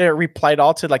somebody, replied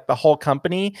all to like the whole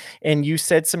company, and you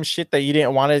said some shit that you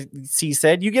didn't want to see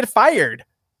said, you get fired.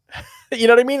 You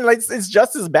know what I mean? Like it's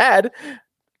just as bad.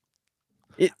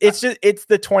 It's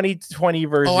the 2020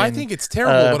 version. Oh, I think it's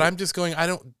terrible, but I'm just going.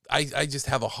 I just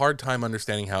have a hard time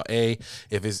understanding how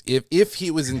if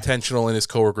he was intentional and his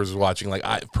coworkers were watching. Like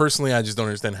I just don't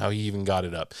understand how he even got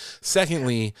it up.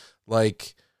 Secondly,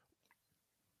 like,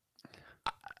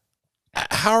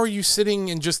 how are you sitting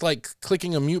and just like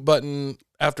clicking a mute button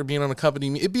after being on a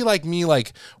company? It'd be like me,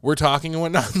 like we're talking and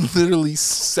whatnot. Literally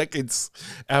seconds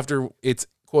after it's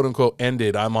quote unquote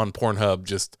ended, I'm on Pornhub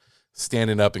just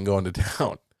standing up and going to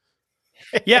town.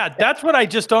 Yeah, that's what I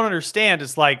just don't understand.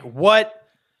 Is like what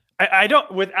I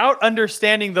don't, without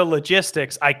understanding the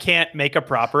logistics, I can't make a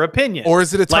proper opinion. Or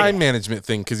is it a time Like- management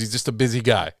thing because he's just a busy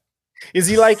guy? Is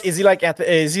he like Matthew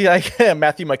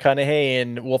McConaughey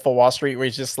in Wolf of Wall Street, where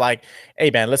he's just like, hey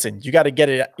man, listen, you got to get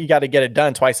it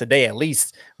done twice a day at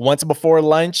least, once before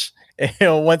lunch,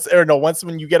 once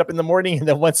when you get up in the morning, and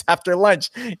then once after lunch.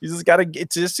 You just got to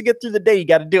just to get through the day, you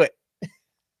got to do it.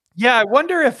 Yeah, I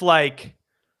wonder if like,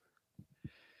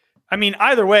 I mean,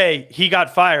 either way, he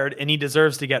got fired and he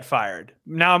deserves to get fired.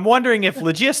 Now I'm wondering if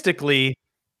logistically,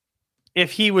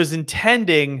 if he was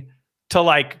intending to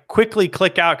like quickly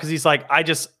click out because he's like,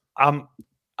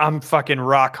 I'm fucking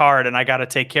rock hard and I got to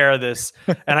take care of this,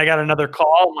 and I got another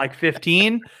call in like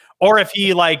 15, or if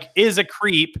he like is a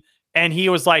creep and he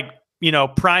was like,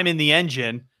 priming the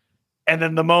engine, and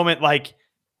then the moment like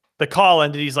the call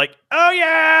ended, he's like, oh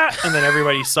yeah, and then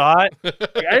everybody saw it.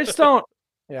 Like, I just don't.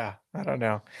 Yeah, I don't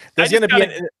know. I There's just gonna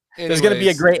be there's gonna be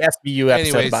a great SBU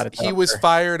episode about it. He was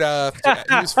fired.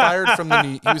 He was fired from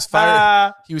the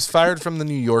he was fired from the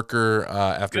New Yorker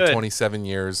after Good. 27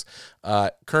 years.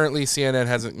 Currently, CNN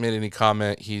hasn't made any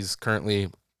comment. He's currently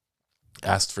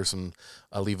asked for some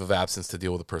leave of absence to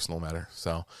deal with a personal matter.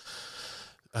 So,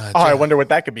 I wonder what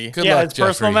that could be. Good Yeah, luck, it's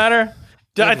personal Jeffrey. matter.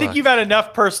 I think luck. you've had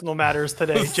enough personal matters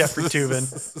today, Jeffrey Tubin.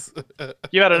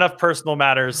 You had enough personal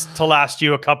matters to last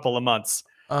you a couple of months.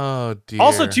 Oh dear.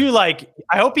 Also, too, like,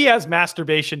 I hope he has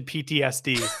masturbation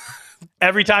PTSD.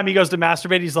 Every time he goes to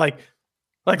masturbate, he's like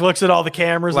looks at all the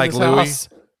cameras Like in his Louis? house.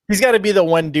 He's got to be the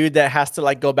one dude that has to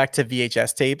like go back to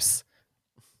VHS tapes.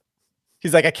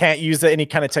 He's like, I can't use any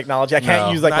kind of technology. I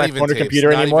can't use like not my even phone or tapes,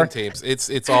 computer not anymore. Even tapes.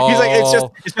 It's all. He's like,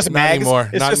 it's just not mags. anymore.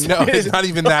 It's It's not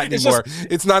even that it's anymore.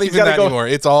 It's not even gotta that go- anymore.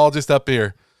 It's all just up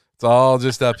here. It's all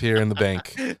just up here in the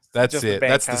bank. That's Just the it.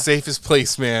 bank, That's huh? the safest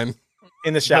place, man.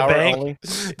 in the shower bank? only.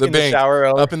 The In bank. the shower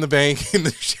only. Up in the bank, in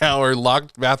the shower,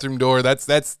 locked bathroom door. That's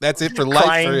it for life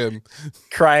Crying. for him.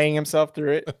 Crying himself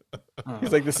through it.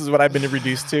 He's like, this is what I've been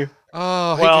reduced to.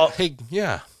 Oh, Well- hey,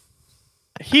 yeah.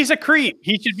 He's a creep.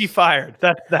 He should be fired.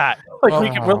 That's that. Like we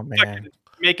can Oh, we'll man. fucking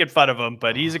making fun of him,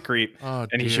 but he's a creep Oh,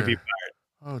 and he should be dear.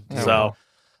 fired. Oh, dear. So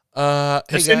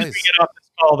Hey as soon as guys. we get off this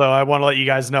call, though, I want to let you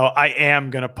guys know I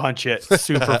am gonna punch it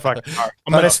super fucking hard.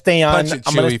 I'm gonna stay on. Punch it,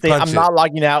 I'm gonna Chewy, stay. punch I'm it. not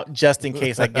logging out just in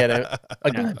case I get a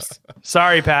glimpse.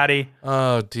 Sorry, Patty.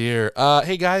 Oh dear.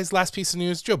 Hey guys, last piece of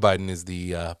news. Joe Biden is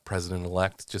the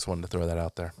president-elect. Just wanted to throw that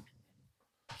out there.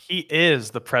 He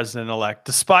is the president-elect.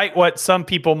 Despite what some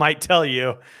people might tell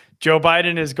you, Joe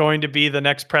Biden is going to be the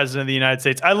next president of the United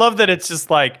States. I love that it's just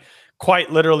like quite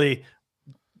literally,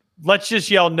 let's just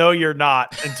yell, no, you're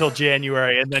not until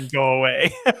January and then go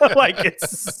away. Like it's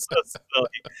so silly.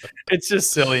 It's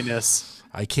just silliness.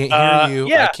 I can't hear you.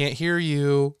 yeah. I can't hear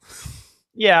you.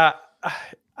 Yeah.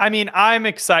 I mean, I'm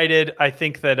excited. I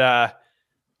think that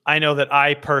I know that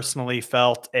I personally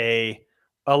felt a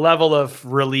level of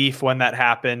relief when that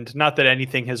happened. Not that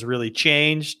anything has really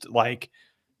changed, like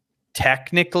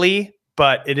technically,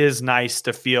 but it is nice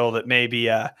to feel that maybe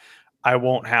I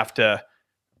won't have to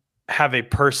have a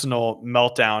personal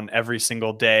meltdown every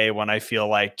single day when I feel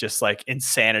like just like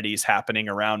insanity is happening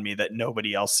around me that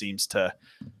nobody else seems to,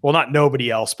 well, not nobody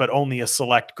else, but only a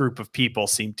select group of people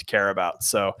seem to care about.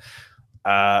 So,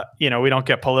 we don't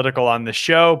get political on the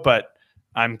show, but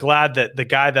I'm glad that the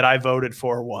guy that I voted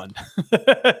for won.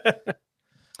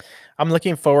 I'm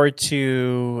looking forward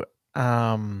to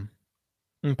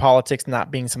politics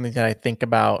not being something that I think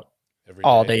about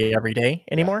all day, every day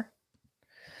anymore.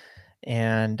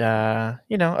 And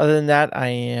other than that, I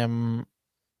am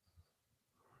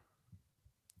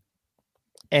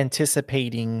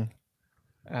anticipating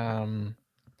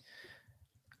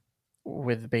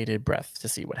with bated breath to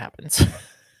see what happens.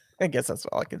 I guess that's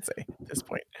all I can say at this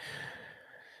point.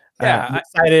 Yeah, I'm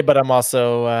excited, but I'm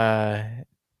also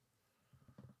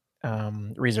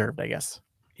reserved, I guess.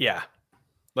 Yeah.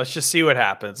 Let's just see what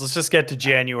happens. Let's just get to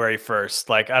January 1st.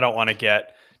 Like, I don't want to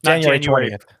get January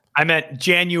 20th. I meant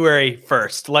January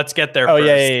 1st. Let's get there Oh, first.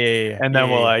 yeah. And then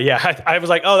we'll, I was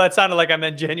like, oh, that sounded like I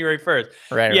meant January 1st.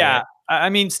 Right. Yeah. Right. I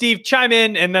mean, Steve, chime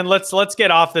in, and then let's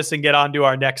get off this and get on to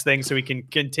our next thing so we can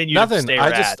continue to stay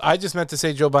rad. I just meant to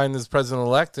say Joe Biden is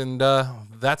president-elect, and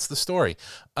that's the story.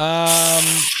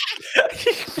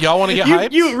 Y'all want to get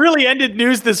hyped? You really ended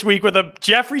news this week with a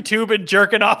Jeffrey Toobin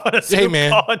jerking off on a Zoom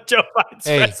call on Joe Biden's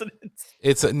presidents.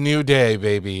 It's a new day,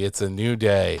 baby. It's a new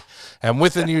day. And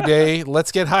with a new day,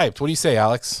 let's get hyped. What do you say,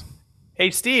 Alex?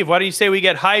 Hey, Steve, why don't you say we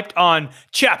get hyped on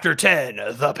Chapter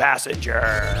 10, The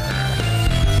Passenger?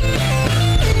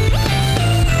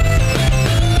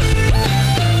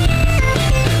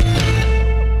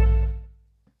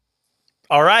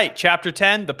 All right, Chapter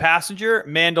 10, The Passenger,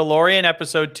 Mandalorian,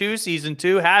 Episode 2, Season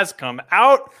 2 has come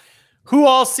out. Who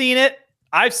all seen it?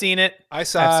 I've seen it. I've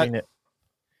seen it.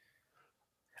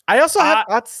 I also have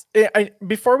thoughts.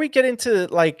 Before we get into,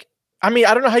 I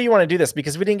don't know how you want to do this,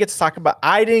 because I didn't get to talk about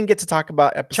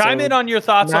episode Chime in on your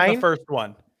thoughts 9. on the first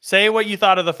one. Say what you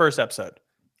thought of the first episode.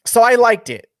 So I liked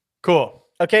it. Cool.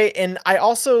 Okay, and I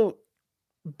also,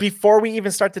 before we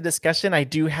even start the discussion, I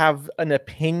do have an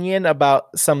opinion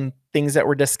about some things that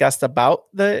were discussed about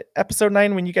the episode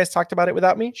 9 when you guys talked about it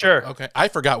without me. Sure. Okay. I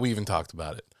forgot we even talked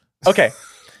about it. Okay.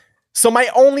 So my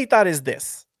only thought is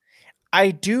this.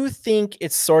 I do think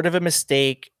it's sort of a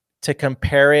mistake to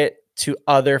compare it to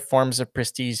other forms of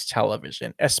prestige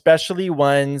television, especially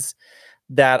ones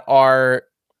that are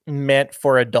meant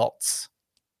for adults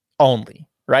only,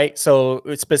 right? So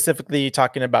specifically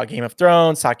talking about Game of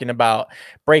Thrones, talking about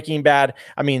Breaking Bad.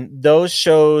 I mean, those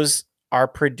shows are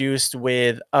produced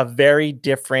with a very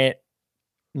different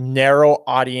narrow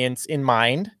audience in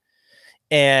mind,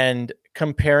 and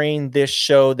comparing this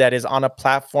show that is on a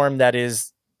platform that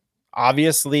is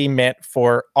obviously meant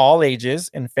for all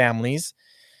ages and families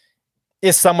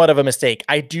is somewhat of a mistake.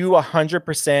 I do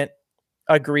 100%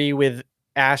 agree with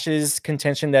Ash's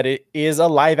contention that it is a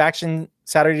live action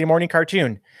Saturday morning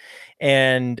cartoon,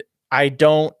 and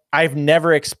I've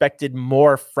never expected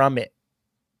more from it,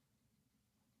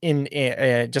 in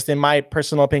just in my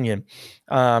personal opinion.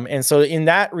 And so in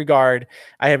that regard,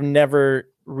 I have never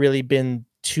really been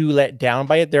too let down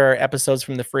by it. There are episodes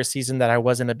from the first season that I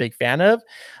wasn't a big fan of,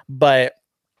 but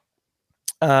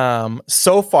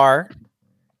so far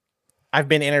I've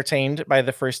been entertained by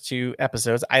the first 2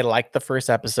 episodes. I liked the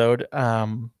first episode. I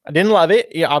didn't love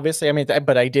it, obviously.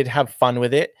 But I did have fun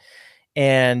with it.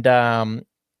 And I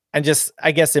guess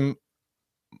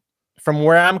from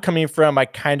where I'm coming from, I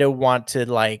kind of want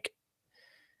to I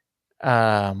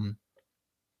don't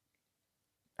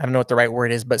know what the right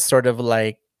word is, but sort of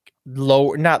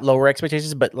not lower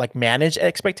expectations, but manage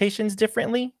expectations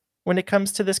differently when it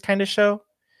comes to this kind of show.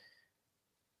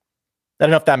 I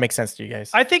don't know if that makes sense to you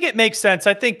guys. I think it makes sense.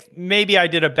 I think maybe I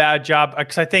did a bad job,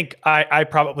 because I think I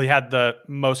probably had the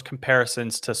most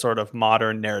comparisons to sort of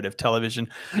modern narrative television.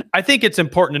 I think it's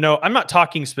important to know, I'm not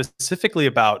talking specifically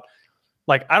about,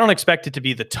 I don't expect it to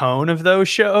be the tone of those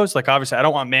shows. Obviously, I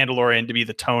don't want Mandalorian to be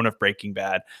the tone of Breaking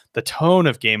Bad, the tone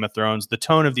of Game of Thrones, the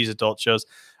tone of these adult shows.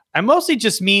 I mostly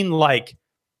just mean,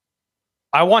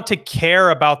 I want to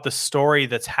care about the story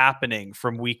that's happening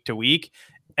from week to week.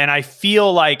 And I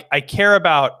feel like I care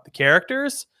about the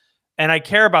characters and I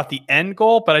care about the end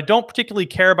goal, but I don't particularly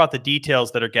care about the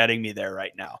details that are getting me there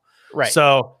right now. Right.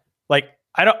 So, I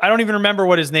don't even remember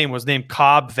what his name was. Named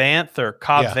Cobb Vanth or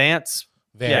Cobb Vance.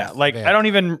 Vance. I don't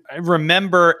even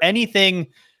remember anything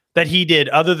that he did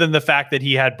other than the fact that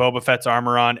he had Boba Fett's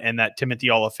armor on and that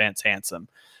Timothy Olyphant's handsome.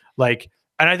 And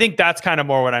I think that's kind of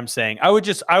more what I'm saying. I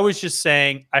was just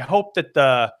saying, I hope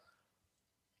that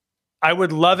I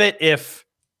would love it if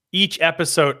each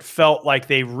episode felt like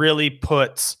they really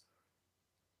put,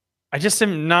 I just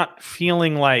am not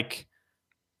feeling like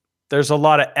there's a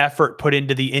lot of effort put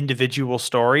into the individual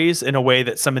stories in a way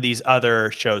that some of these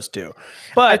other shows do.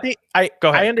 But I think I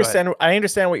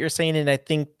understand what you're saying, and I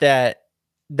think that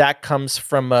comes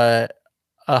from a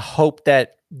hope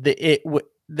that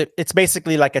it's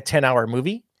basically like a 10-hour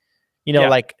movie,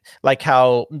 like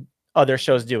how other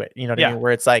shows do it. You know what I mean?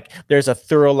 Where it's there's a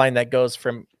thorough line that goes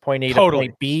from point A to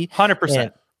point B.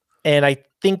 100%. And I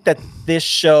think that this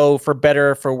show, for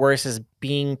better or for worse, is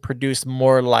being produced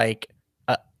more like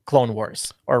Clone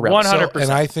Wars or Rebels. 100%.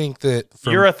 And I think that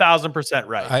You're 1,000%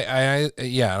 right.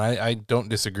 I don't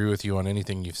disagree with you on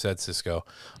anything you've said, Cisco.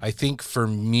 I think for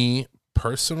me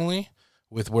personally,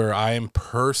 with where I am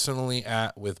personally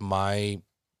at with my,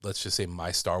 let's just say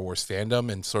my Star Wars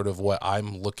fandom and sort of what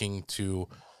I'm looking to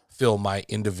fill my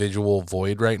individual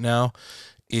void right now,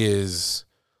 is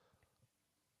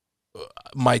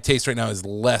my taste right now is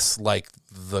less like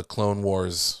the Clone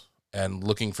Wars and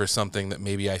looking for something that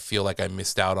maybe I feel like I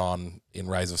missed out on in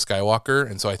Rise of Skywalker.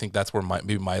 And so I think that's where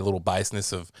maybe my little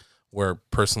biasness of where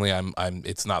personally I'm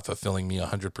it's not fulfilling me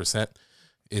 100%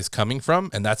 is coming from.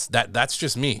 And that's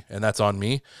just me, and that's on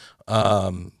me.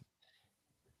 But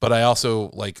I also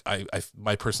like,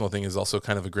 my personal thing is also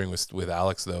kind of agreeing with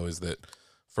Alex though, is that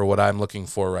for what I'm looking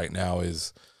for right now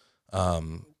is, I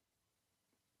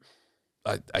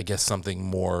guess something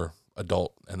more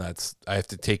adult, and that's, I have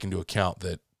to take into account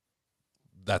that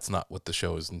that's not what the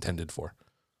show is intended for.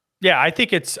 Yeah, I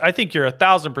think you're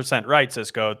 1,000% right,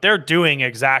 Cisco. They're doing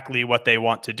exactly what they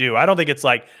want to do. I don't think it's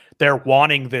like they're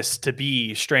wanting this to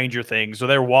be Stranger Things or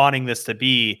they're wanting this to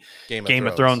be Game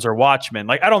of Thrones or Watchmen.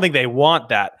 Like, I don't think they want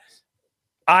that.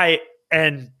 Hopefully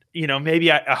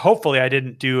I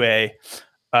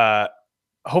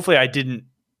didn't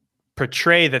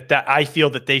portray that I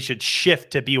feel that they should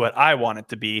shift to be what I want it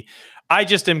to be. I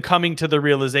just am coming to the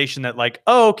realization that like,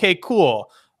 oh, okay,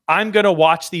 cool. I'm going to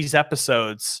watch these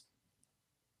episodes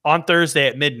on Thursday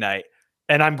at midnight,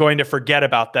 and I'm going to forget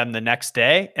about them the next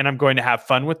day, and I'm going to have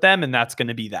fun with them, and that's going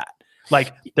to be that.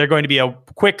 Like, they're going to be a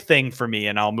quick thing for me,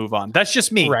 and I'll move on. That's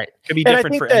just me. Right. It could be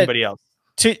different for anybody else.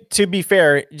 To be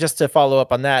fair, just to follow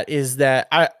up on that, is that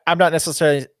I'm not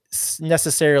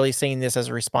necessarily saying this as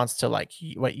a response to like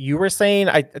what you were saying.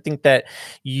 I think that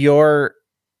your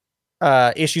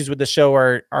issues with the show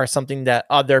are something that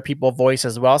other people voice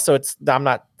as well. So I'm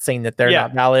not saying that they're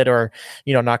not valid or,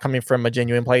 not coming from a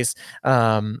genuine place.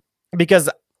 Because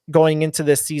going into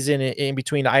this season in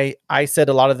between, I said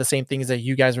a lot of the same things that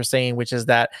you guys were saying, which is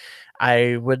that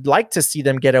I would like to see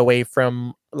them get away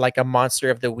from like a monster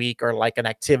of the week or like an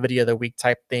activity of the week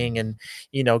type thing, and,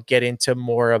 get into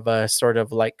more of a sort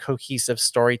of like cohesive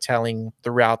storytelling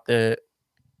throughout the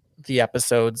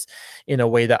episodes in a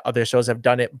way that other shows have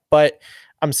done it. But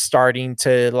I'm starting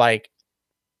to like,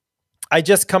 I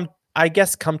guess come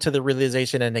to the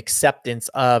realization and acceptance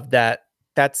of that.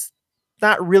 That's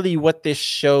not really what this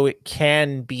show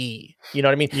to be. You know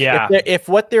what I mean? Yeah. If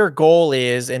what their goal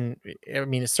is, and I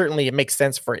mean, certainly it makes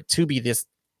sense for it to be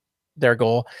their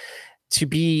goal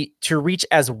to reach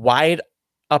as wide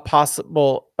as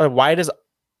possible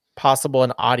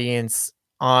an audience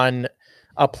on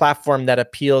a platform that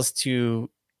appeals to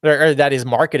or that is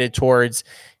marketed towards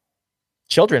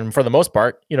children for the most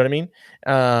part. You know what I mean?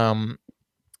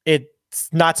 It's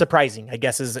not surprising, I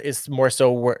guess, is more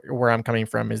so where I'm coming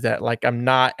from, is that like, I'm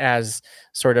not as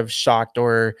sort of shocked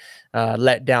or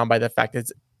let down by the fact that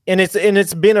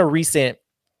it's been a recent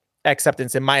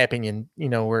acceptance, in my opinion,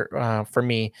 where for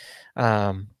me,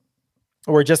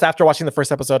 where just after watching the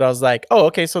first episode, I was like, oh,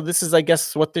 okay, so this is, I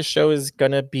guess, what this show is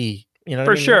gonna be. You know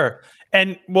what I mean? Sure.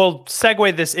 And we'll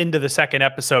segue this into the second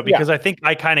episode, because I think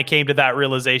I kind of came to that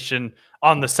realization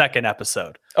on the second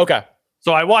episode. Okay.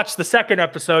 So I watched the second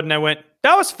episode and I went,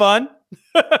 that was fun.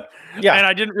 Yeah. And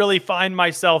I didn't really find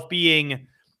myself being,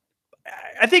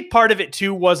 I think part of it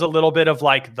too was a little bit of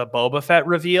like the Boba Fett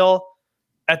reveal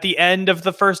at the end of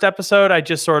the first episode. I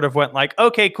just sort of went like,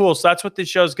 okay, cool. So that's what this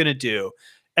show's going to do.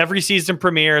 Every season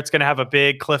premiere, it's going to have a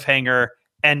big cliffhanger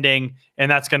ending, and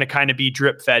that's going to kind of be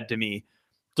drip fed to me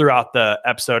throughout the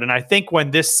episode. And I think when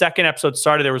this second episode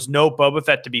started, there was no Boba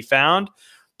Fett to be found.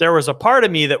 There was a part of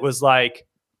me that was like,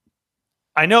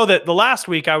 I know that the last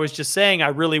week I was just saying I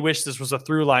really wish this was a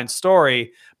through line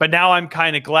story, but now I'm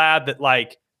kind of glad that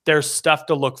like there's stuff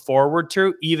to look forward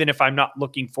to, even if I'm not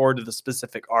looking forward to the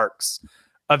specific arcs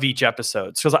of each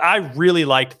episode. Because I really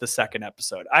liked the second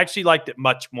episode. I actually liked it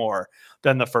much more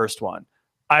than the first one.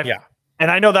 And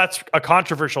I know that's a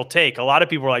controversial take. A lot of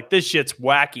people are like, this shit's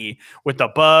wacky with the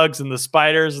bugs and the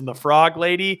spiders and the frog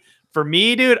lady. For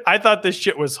me, dude, I thought this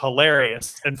shit was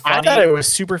hilarious and funny. I thought it was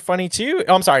super funny too.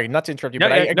 Oh, I'm sorry, not to interrupt you,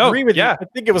 but I agree with you. I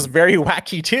think it was very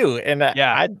wacky too. And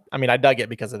I dug it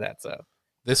because of that. So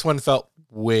this one felt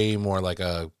way more like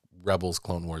a Rebels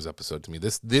Clone Wars episode to me.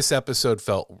 This episode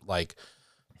felt like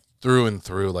through and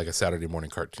through like a Saturday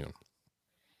morning cartoon.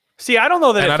 See, I don't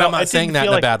know that. And I'm not saying that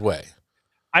in a bad way.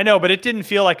 I know, but it didn't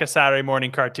feel like a Saturday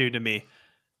morning cartoon to me.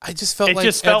 I just felt it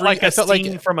just felt like a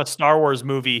scene from a Star Wars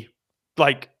movie,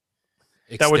 like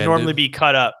extended. That would normally be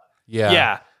cut up.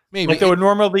 Yeah. Maybe like they would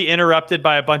normally be interrupted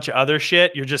by a bunch of other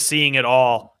shit. You're just seeing it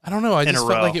all. I don't know. I just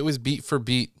felt like it was beat for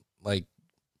beat, like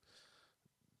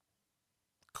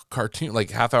cartoon, like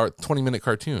half hour, 20-minute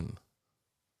cartoon.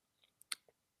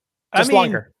 Just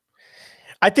longer.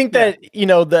 I think that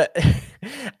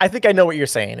I think I know what you're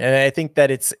saying, and I think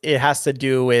that it has to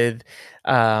do with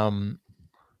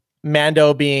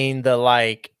Mando being the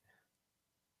like,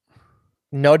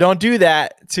 no, don't do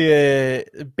that to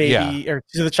baby or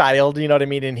to the child, you know what I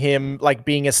mean, and him like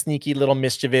being a sneaky little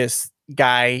mischievous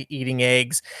guy eating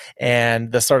eggs,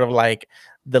 and the sort of like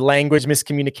the language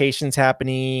miscommunications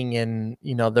happening, and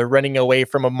they're running away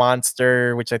from a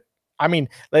monster, which I mean,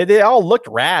 they all looked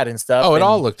rad and stuff. Oh, it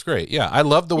all looked great. Yeah, I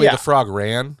love the way the frog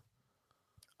ran.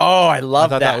 Oh, I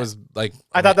love that. That was like,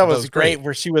 I thought that was great,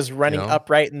 where she was running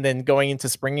upright and then going into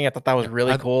springing. I thought that was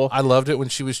really cool. I loved it when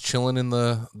she was chilling in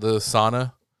the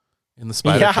sauna in the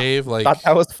spider cave. Like, I thought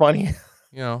that was funny.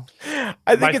 I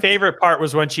think my favorite part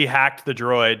was when she hacked the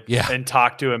droid and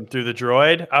talked to him through the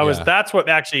droid.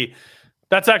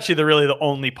 That's actually the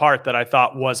only part that I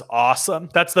thought was awesome.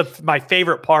 That's my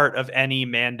favorite part of any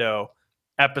Mando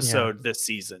episode this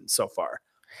season so far.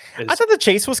 I thought the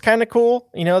chase was kind of cool.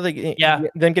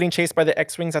 Them getting chased by the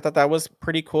X-Wings. I thought that was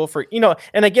pretty cool for,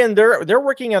 and again, they're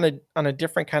working on a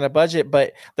different kind of budget,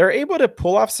 but they're able to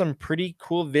pull off some pretty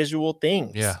cool visual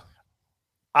things. Yeah.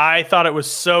 I thought it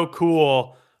was so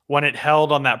cool when it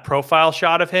held on that profile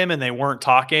shot of him and they weren't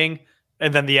talking,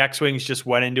 and then the X-Wings just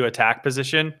went into attack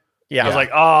position. Yeah. I was like,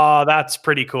 oh, that's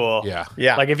pretty cool. Yeah.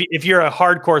 Yeah. Like if you're a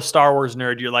hardcore Star Wars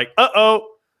nerd, you're like, oh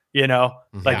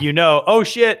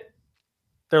shit,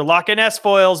 they're locking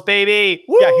S-foils, baby.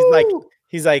 Woo! Yeah,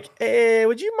 he's like, hey,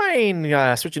 would you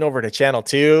mind switching over to channel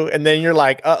 2? And then you're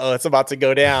like, it's about to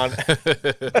go down.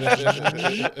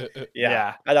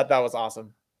 Yeah. I thought that was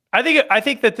awesome. I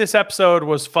think that this episode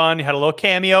was fun. You had a little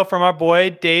cameo from our boy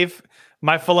Dave.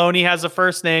 My Filoni has a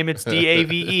first name. It's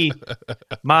D-A-V-E.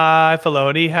 My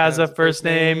Filoni has a first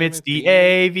name. It's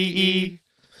D-A-V-E.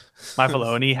 My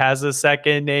Filoni has a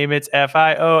second name. It's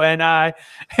F-I-O-N-I.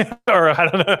 Or I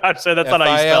don't know how to say that's not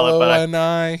how you spell it.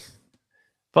 F-I-L-O-N-I.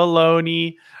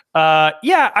 Filoni.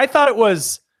 I thought it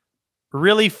was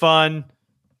really fun.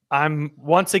 I'm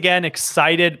once again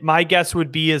excited. My guess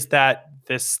would be is that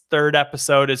this third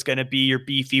episode is going to be your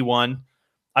beefy one.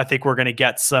 I think we're going to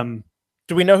get some.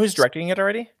 Do we know who's directing it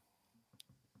already?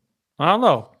 I don't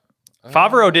know.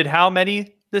 Favreau did how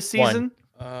many this season?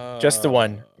 Just the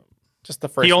one. Just the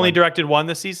first. He only directed one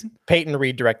this season? Peyton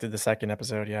Reed directed the second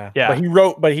episode, yeah. Yeah.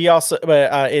 But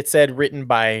it said written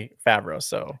by Favreau,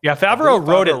 so. Yeah, Favreau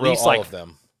wrote at least all of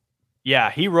them.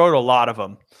 Yeah, he wrote a lot of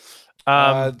them.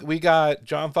 We got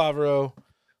Jon Favreau.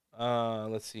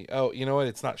 Let's see. Oh, you know what?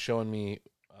 It's not showing me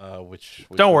which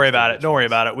Don't worry about it. Don't worry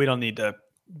about it. We don't need to.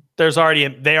 There's already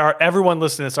everyone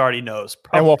listening to this already knows.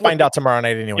 Probably. And we'll find out tomorrow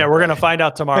night anyway. Yeah, we're gonna find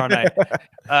out tomorrow night.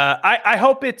 I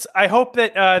hope that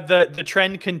the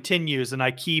trend continues and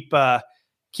I keep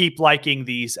liking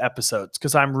these episodes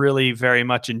because I'm really very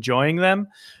much enjoying them.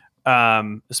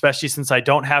 Especially since I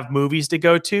don't have movies to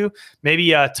go to.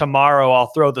 Maybe tomorrow I'll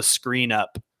throw the screen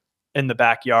up in the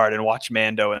backyard and watch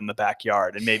Mando in the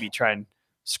backyard and maybe try and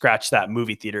scratch that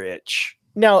movie theater itch.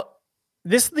 Now,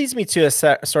 this leads me to a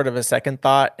sort of a second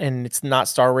thought, and it's not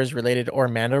Star Wars related or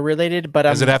Mando related, but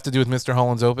does it have to do with Mr.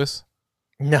 Holland's Opus?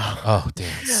 No. Oh,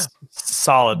 damn.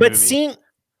 Solid but movie.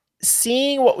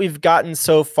 Seeing what we've gotten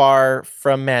so far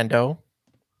from Mando,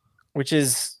 which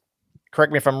is,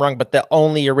 correct me if I'm wrong, but the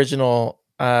only original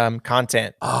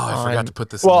content. Oh, I forgot to put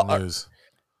this in the news.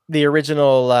 The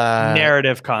original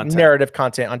narrative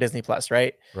content on Disney Plus,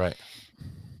 right? Right.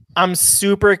 I'm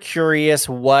super curious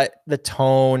what the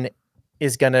tone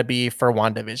is going to be for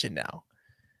WandaVision now,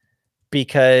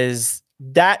 because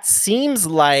that seems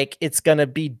like it's going to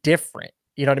be different.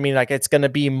 You know what I mean? Like it's going to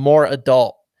be more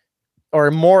adult, or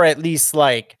more at least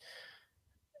like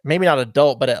maybe not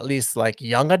adult, but at least like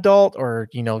young adult, or,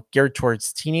 geared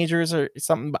towards teenagers or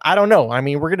something. I don't know. I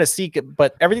mean, we're going to see,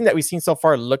 but everything that we've seen so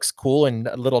far looks cool and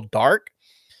a little dark.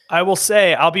 I will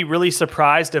say I'll be really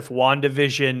surprised if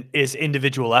WandaVision is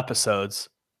individual episodes.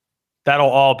 That'll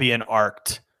all be an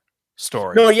arced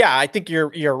story. No, yeah, I think you're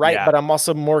right, but I'm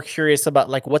also more curious about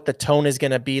like what the tone is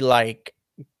going to be like,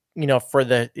 for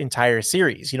the entire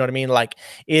series. You know what I mean? Like,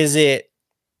 is it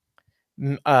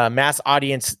mass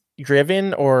audience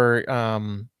driven or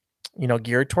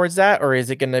geared towards that, or is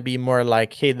it going to be more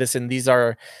like, hey, listen, these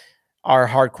are our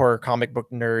hardcore comic book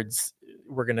nerds,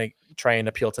 we're going to try and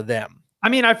appeal to them? I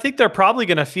mean, I think they're probably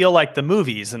going to feel like the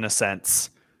movies in a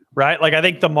sense, right? Like I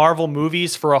think the Marvel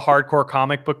movies for a hardcore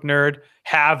comic book nerd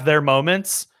have their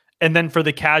moments, and then for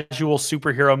the casual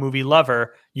superhero movie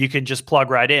lover, you can just plug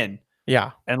right in,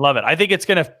 and love it. I think it's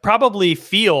going to probably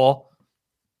feel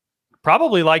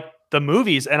like the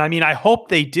movies. And I mean, I hope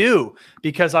they do,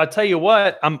 because I'll tell you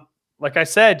what, like I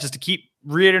said, just to keep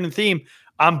reiterating the theme,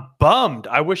 I'm bummed.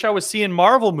 I wish I was seeing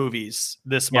Marvel movies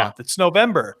this month. It's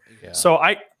November. Yeah. So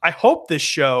I hope this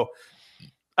show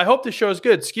is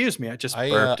good. Excuse me. I just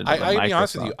burped into the I'll be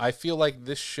honest with microphone. you. I feel like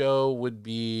this show would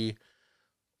be,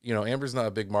 Amber's not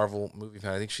a big Marvel movie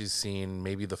fan. I think she's seen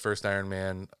maybe the first Iron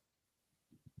Man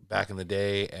back in the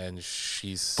day, and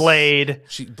she's Blade,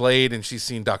 and she's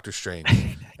seen Doctor Strange,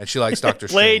 and she likes Doctor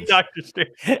Blade, Strange. Doctor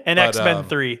Strange, and X-Men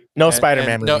 3. No And-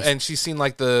 Spider-Man movies. and she's seen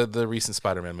like the recent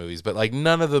Spider-Man movies, but like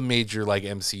none of the major like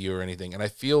MCU or anything. And I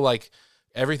feel like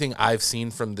everything I've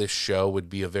seen from this show would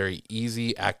be a very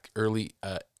easy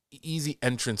easy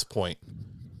entrance point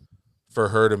for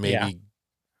her to maybe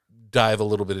dive a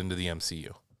little bit into the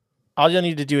MCU. All you'll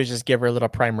need to do is just give her a little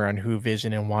primer on who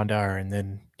Vision and Wanda are, and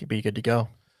then you'll be good to go.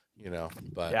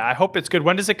 But Yeah, I hope it's good.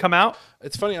 When does it come out?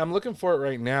 it's funny. I'm looking for it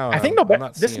right now. I think I'm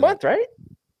not this seeing month, it. right?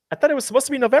 I thought it was supposed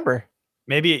to be November.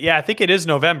 Maybe, yeah, I think it is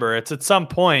November. It's at some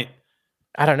point.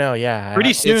 I don't know. Yeah.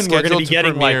 Pretty soon It's we're going to be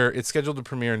scheduled getting premiere. It's scheduled to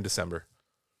premiere in December.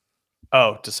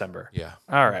 December. Yeah.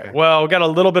 All right. Okay. Well, we got a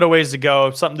little bit of ways to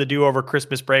go. Something to do over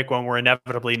Christmas break when we're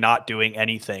inevitably not doing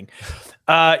anything.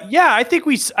 I think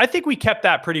we kept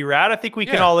that pretty rad. I think we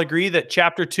can all agree that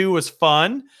chapter 2 was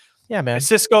fun. Yeah, man.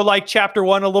 Cisco liked chapter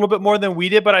 1 a little bit more than we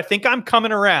did, but I think I'm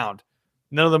coming around.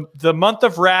 No, the month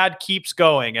of rad keeps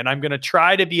going, and I'm going to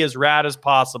try to be as rad as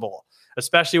possible,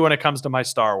 especially when it comes to my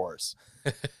Star Wars.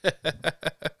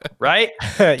 Right?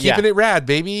 Keeping it rad,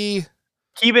 baby.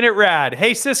 Keeping it rad.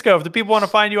 Hey, Cisco, if the people want to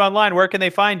find you online, where can they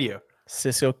find you?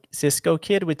 Cisco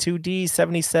Kid with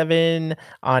 2D77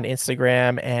 on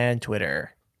Instagram and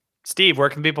Twitter. Steve, where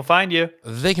can people find you?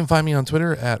 They can find me on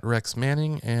Twitter at Rex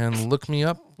Manning and look me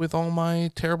up with all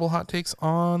my terrible hot takes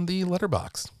on the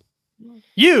Letterboxd.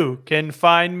 You can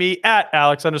find me at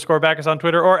Alex_Backus on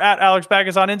Twitter or at Alex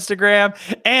Backus on Instagram.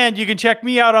 And you can check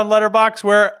me out on Letterboxd,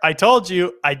 where I told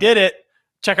you I did it.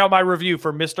 Check out my review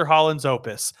for Mr. Holland's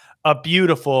Opus. A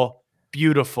beautiful,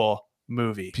 beautiful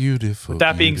movie. Beautiful. With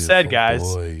that being said, beautiful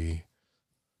guys, boy.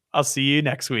 I'll see you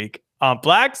next week on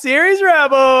Black Series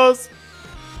Rebels.